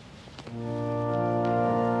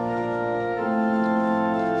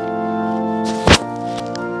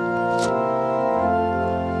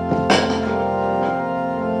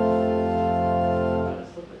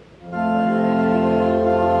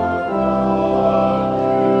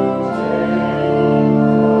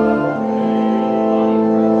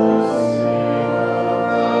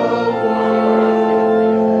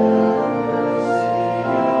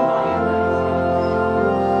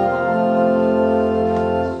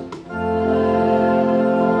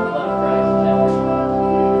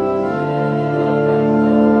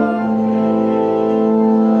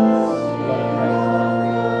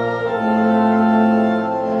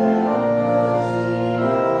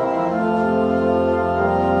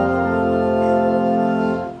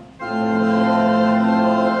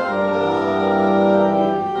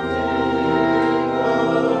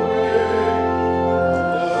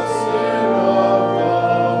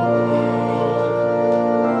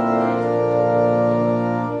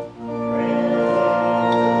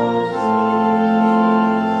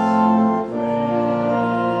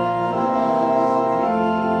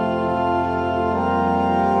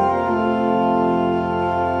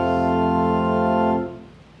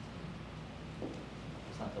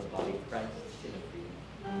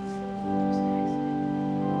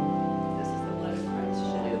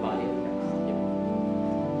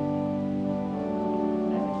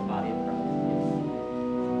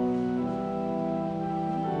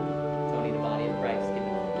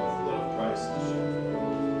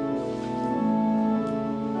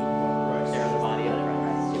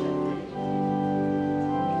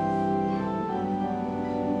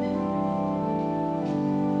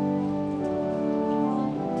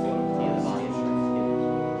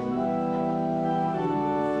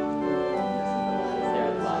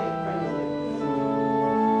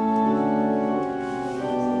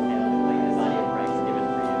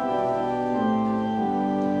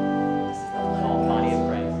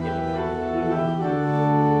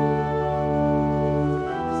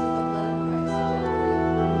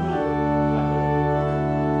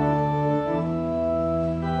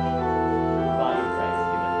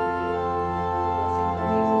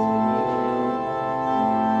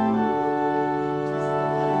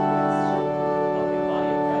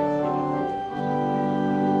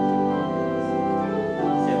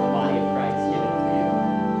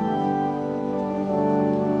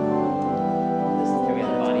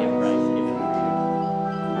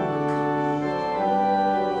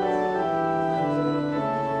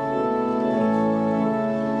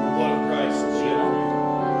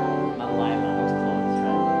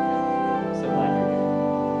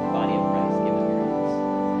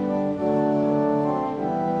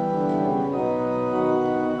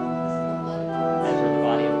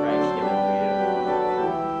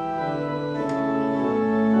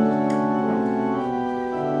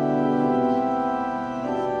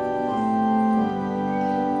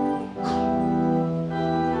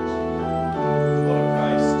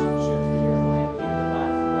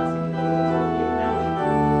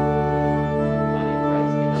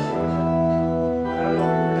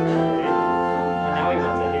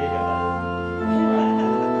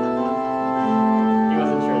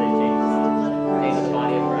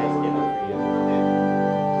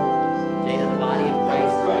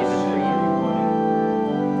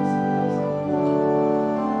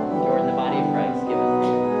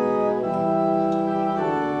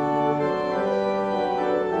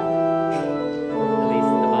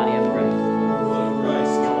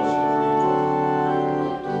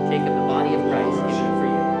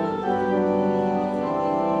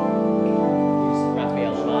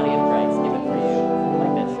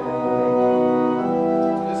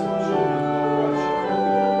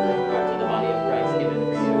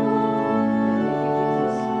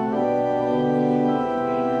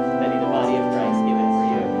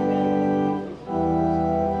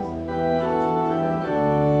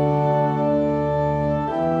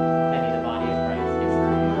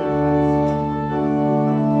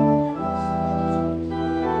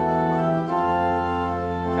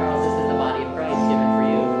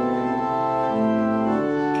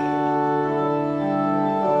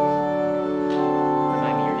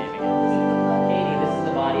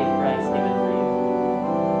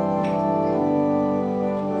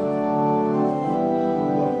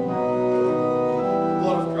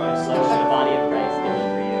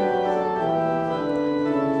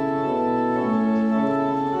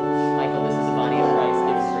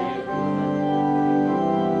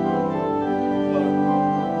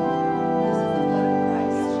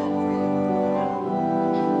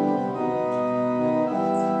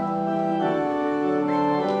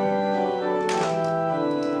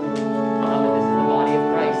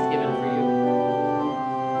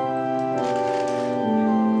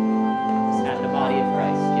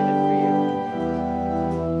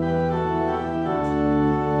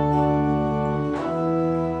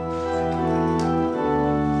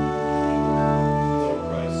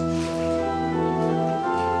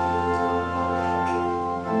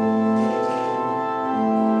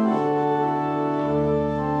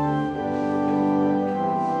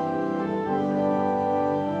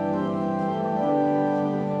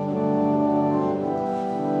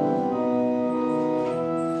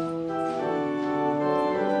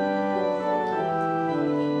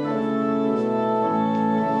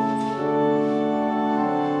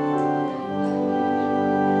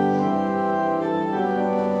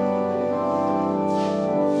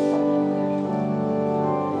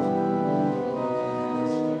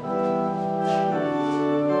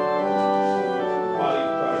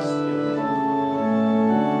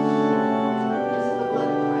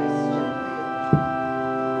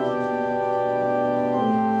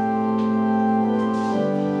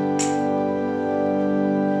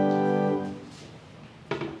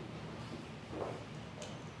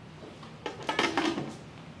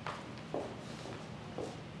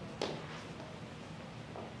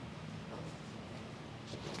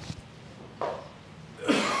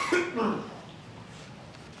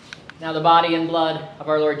 Now the body and blood of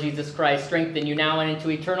our Lord Jesus Christ strengthen you now and into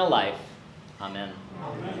eternal life. Amen.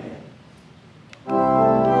 Amen.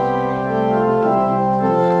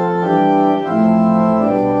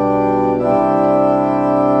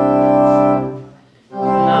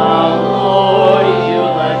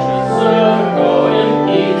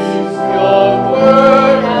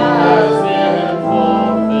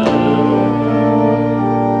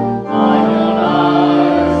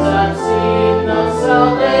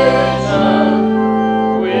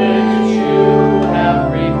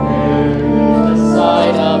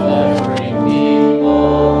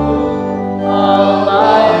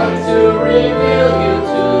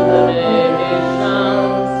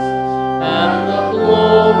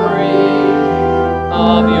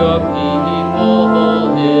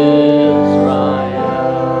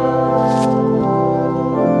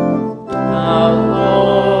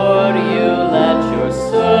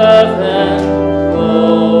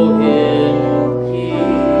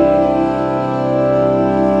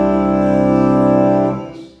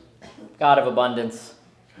 God of abundance,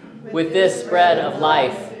 with this bread of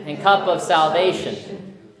life and cup of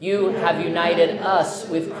salvation, you have united us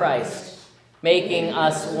with Christ, making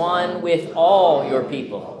us one with all your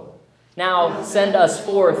people. Now send us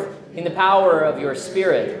forth in the power of your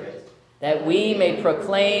Spirit, that we may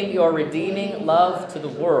proclaim your redeeming love to the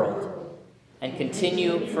world and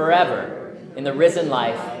continue forever in the risen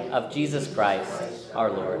life of Jesus Christ,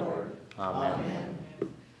 our Lord. Amen.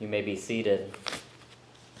 You may be seated.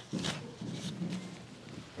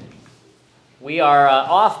 We are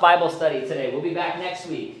off Bible study today. We'll be back next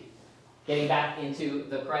week, getting back into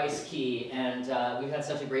the Christ key. And we've had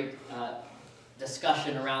such a great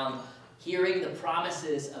discussion around hearing the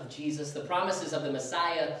promises of Jesus, the promises of the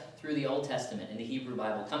Messiah through the Old Testament in the Hebrew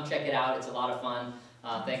Bible. Come check it out. It's a lot of fun.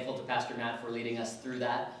 Thankful to Pastor Matt for leading us through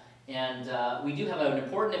that. And we do have an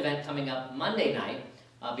important event coming up Monday night,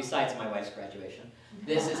 besides my wife's graduation.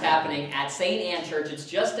 This is happening at St. Anne Church. It's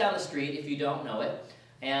just down the street if you don't know it.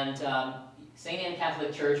 And St. Anne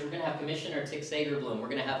Catholic Church, we're going to have Commissioner Tick Sager-Bloom. We're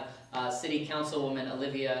going to have City Councilwoman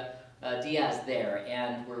Olivia Diaz there.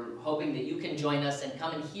 And we're hoping that you can join us and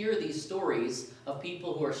come and hear these stories of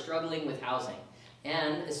people who are struggling with housing.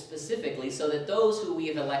 And specifically so that those who we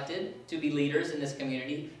have elected to be leaders in this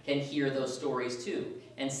community can hear those stories too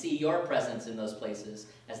and see your presence in those places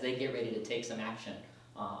as they get ready to take some action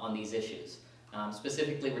on these issues.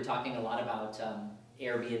 Specifically, we're talking a lot about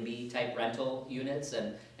Airbnb-type rental units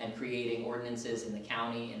and creating ordinances in the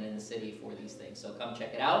county and in the city for these things. So come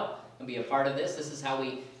check it out and be a part of this. This is how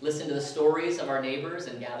we listen to the stories of our neighbors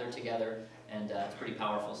and gather together, and it's pretty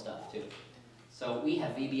powerful stuff too. So we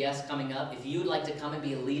have VBS coming up. If you'd like to come and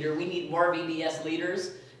be a leader, we need more VBS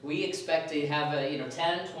leaders. We expect to have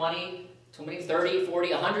 10, 20, 30,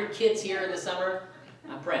 40, 100 kids here in the summer.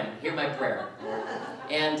 I'm praying. Hear my prayer.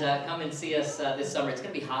 And come and see us this summer. It's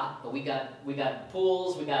going to be hot, but we got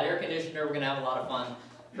pools, we got air conditioner. We're going to have a lot of fun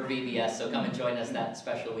for VBS. So come and join us that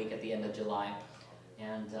special week at the end of July.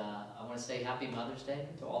 And I want to say Happy Mother's Day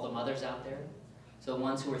to all the mothers out there. So the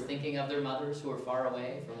ones who are thinking of their mothers who are far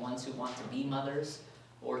away, for ones who want to be mothers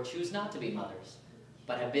or choose not to be mothers,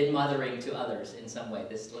 but have been mothering to others in some way.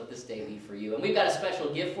 Let this day be for you. And we've got a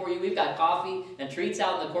special gift for you. We've got coffee and treats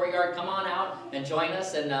out in the courtyard. Come on out and join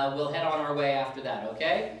us, and we'll head on our way after that,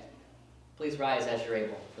 okay? Please rise as you're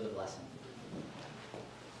able for the blessing.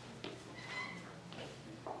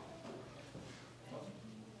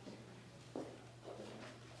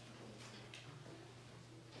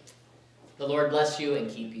 The Lord bless you and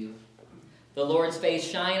keep you. The Lord's face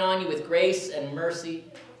shine on you with grace and mercy.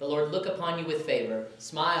 The Lord look upon you with favor,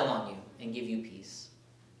 smile on you, and give you peace.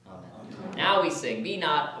 Amen. Now we sing, Be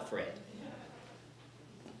Not Afraid.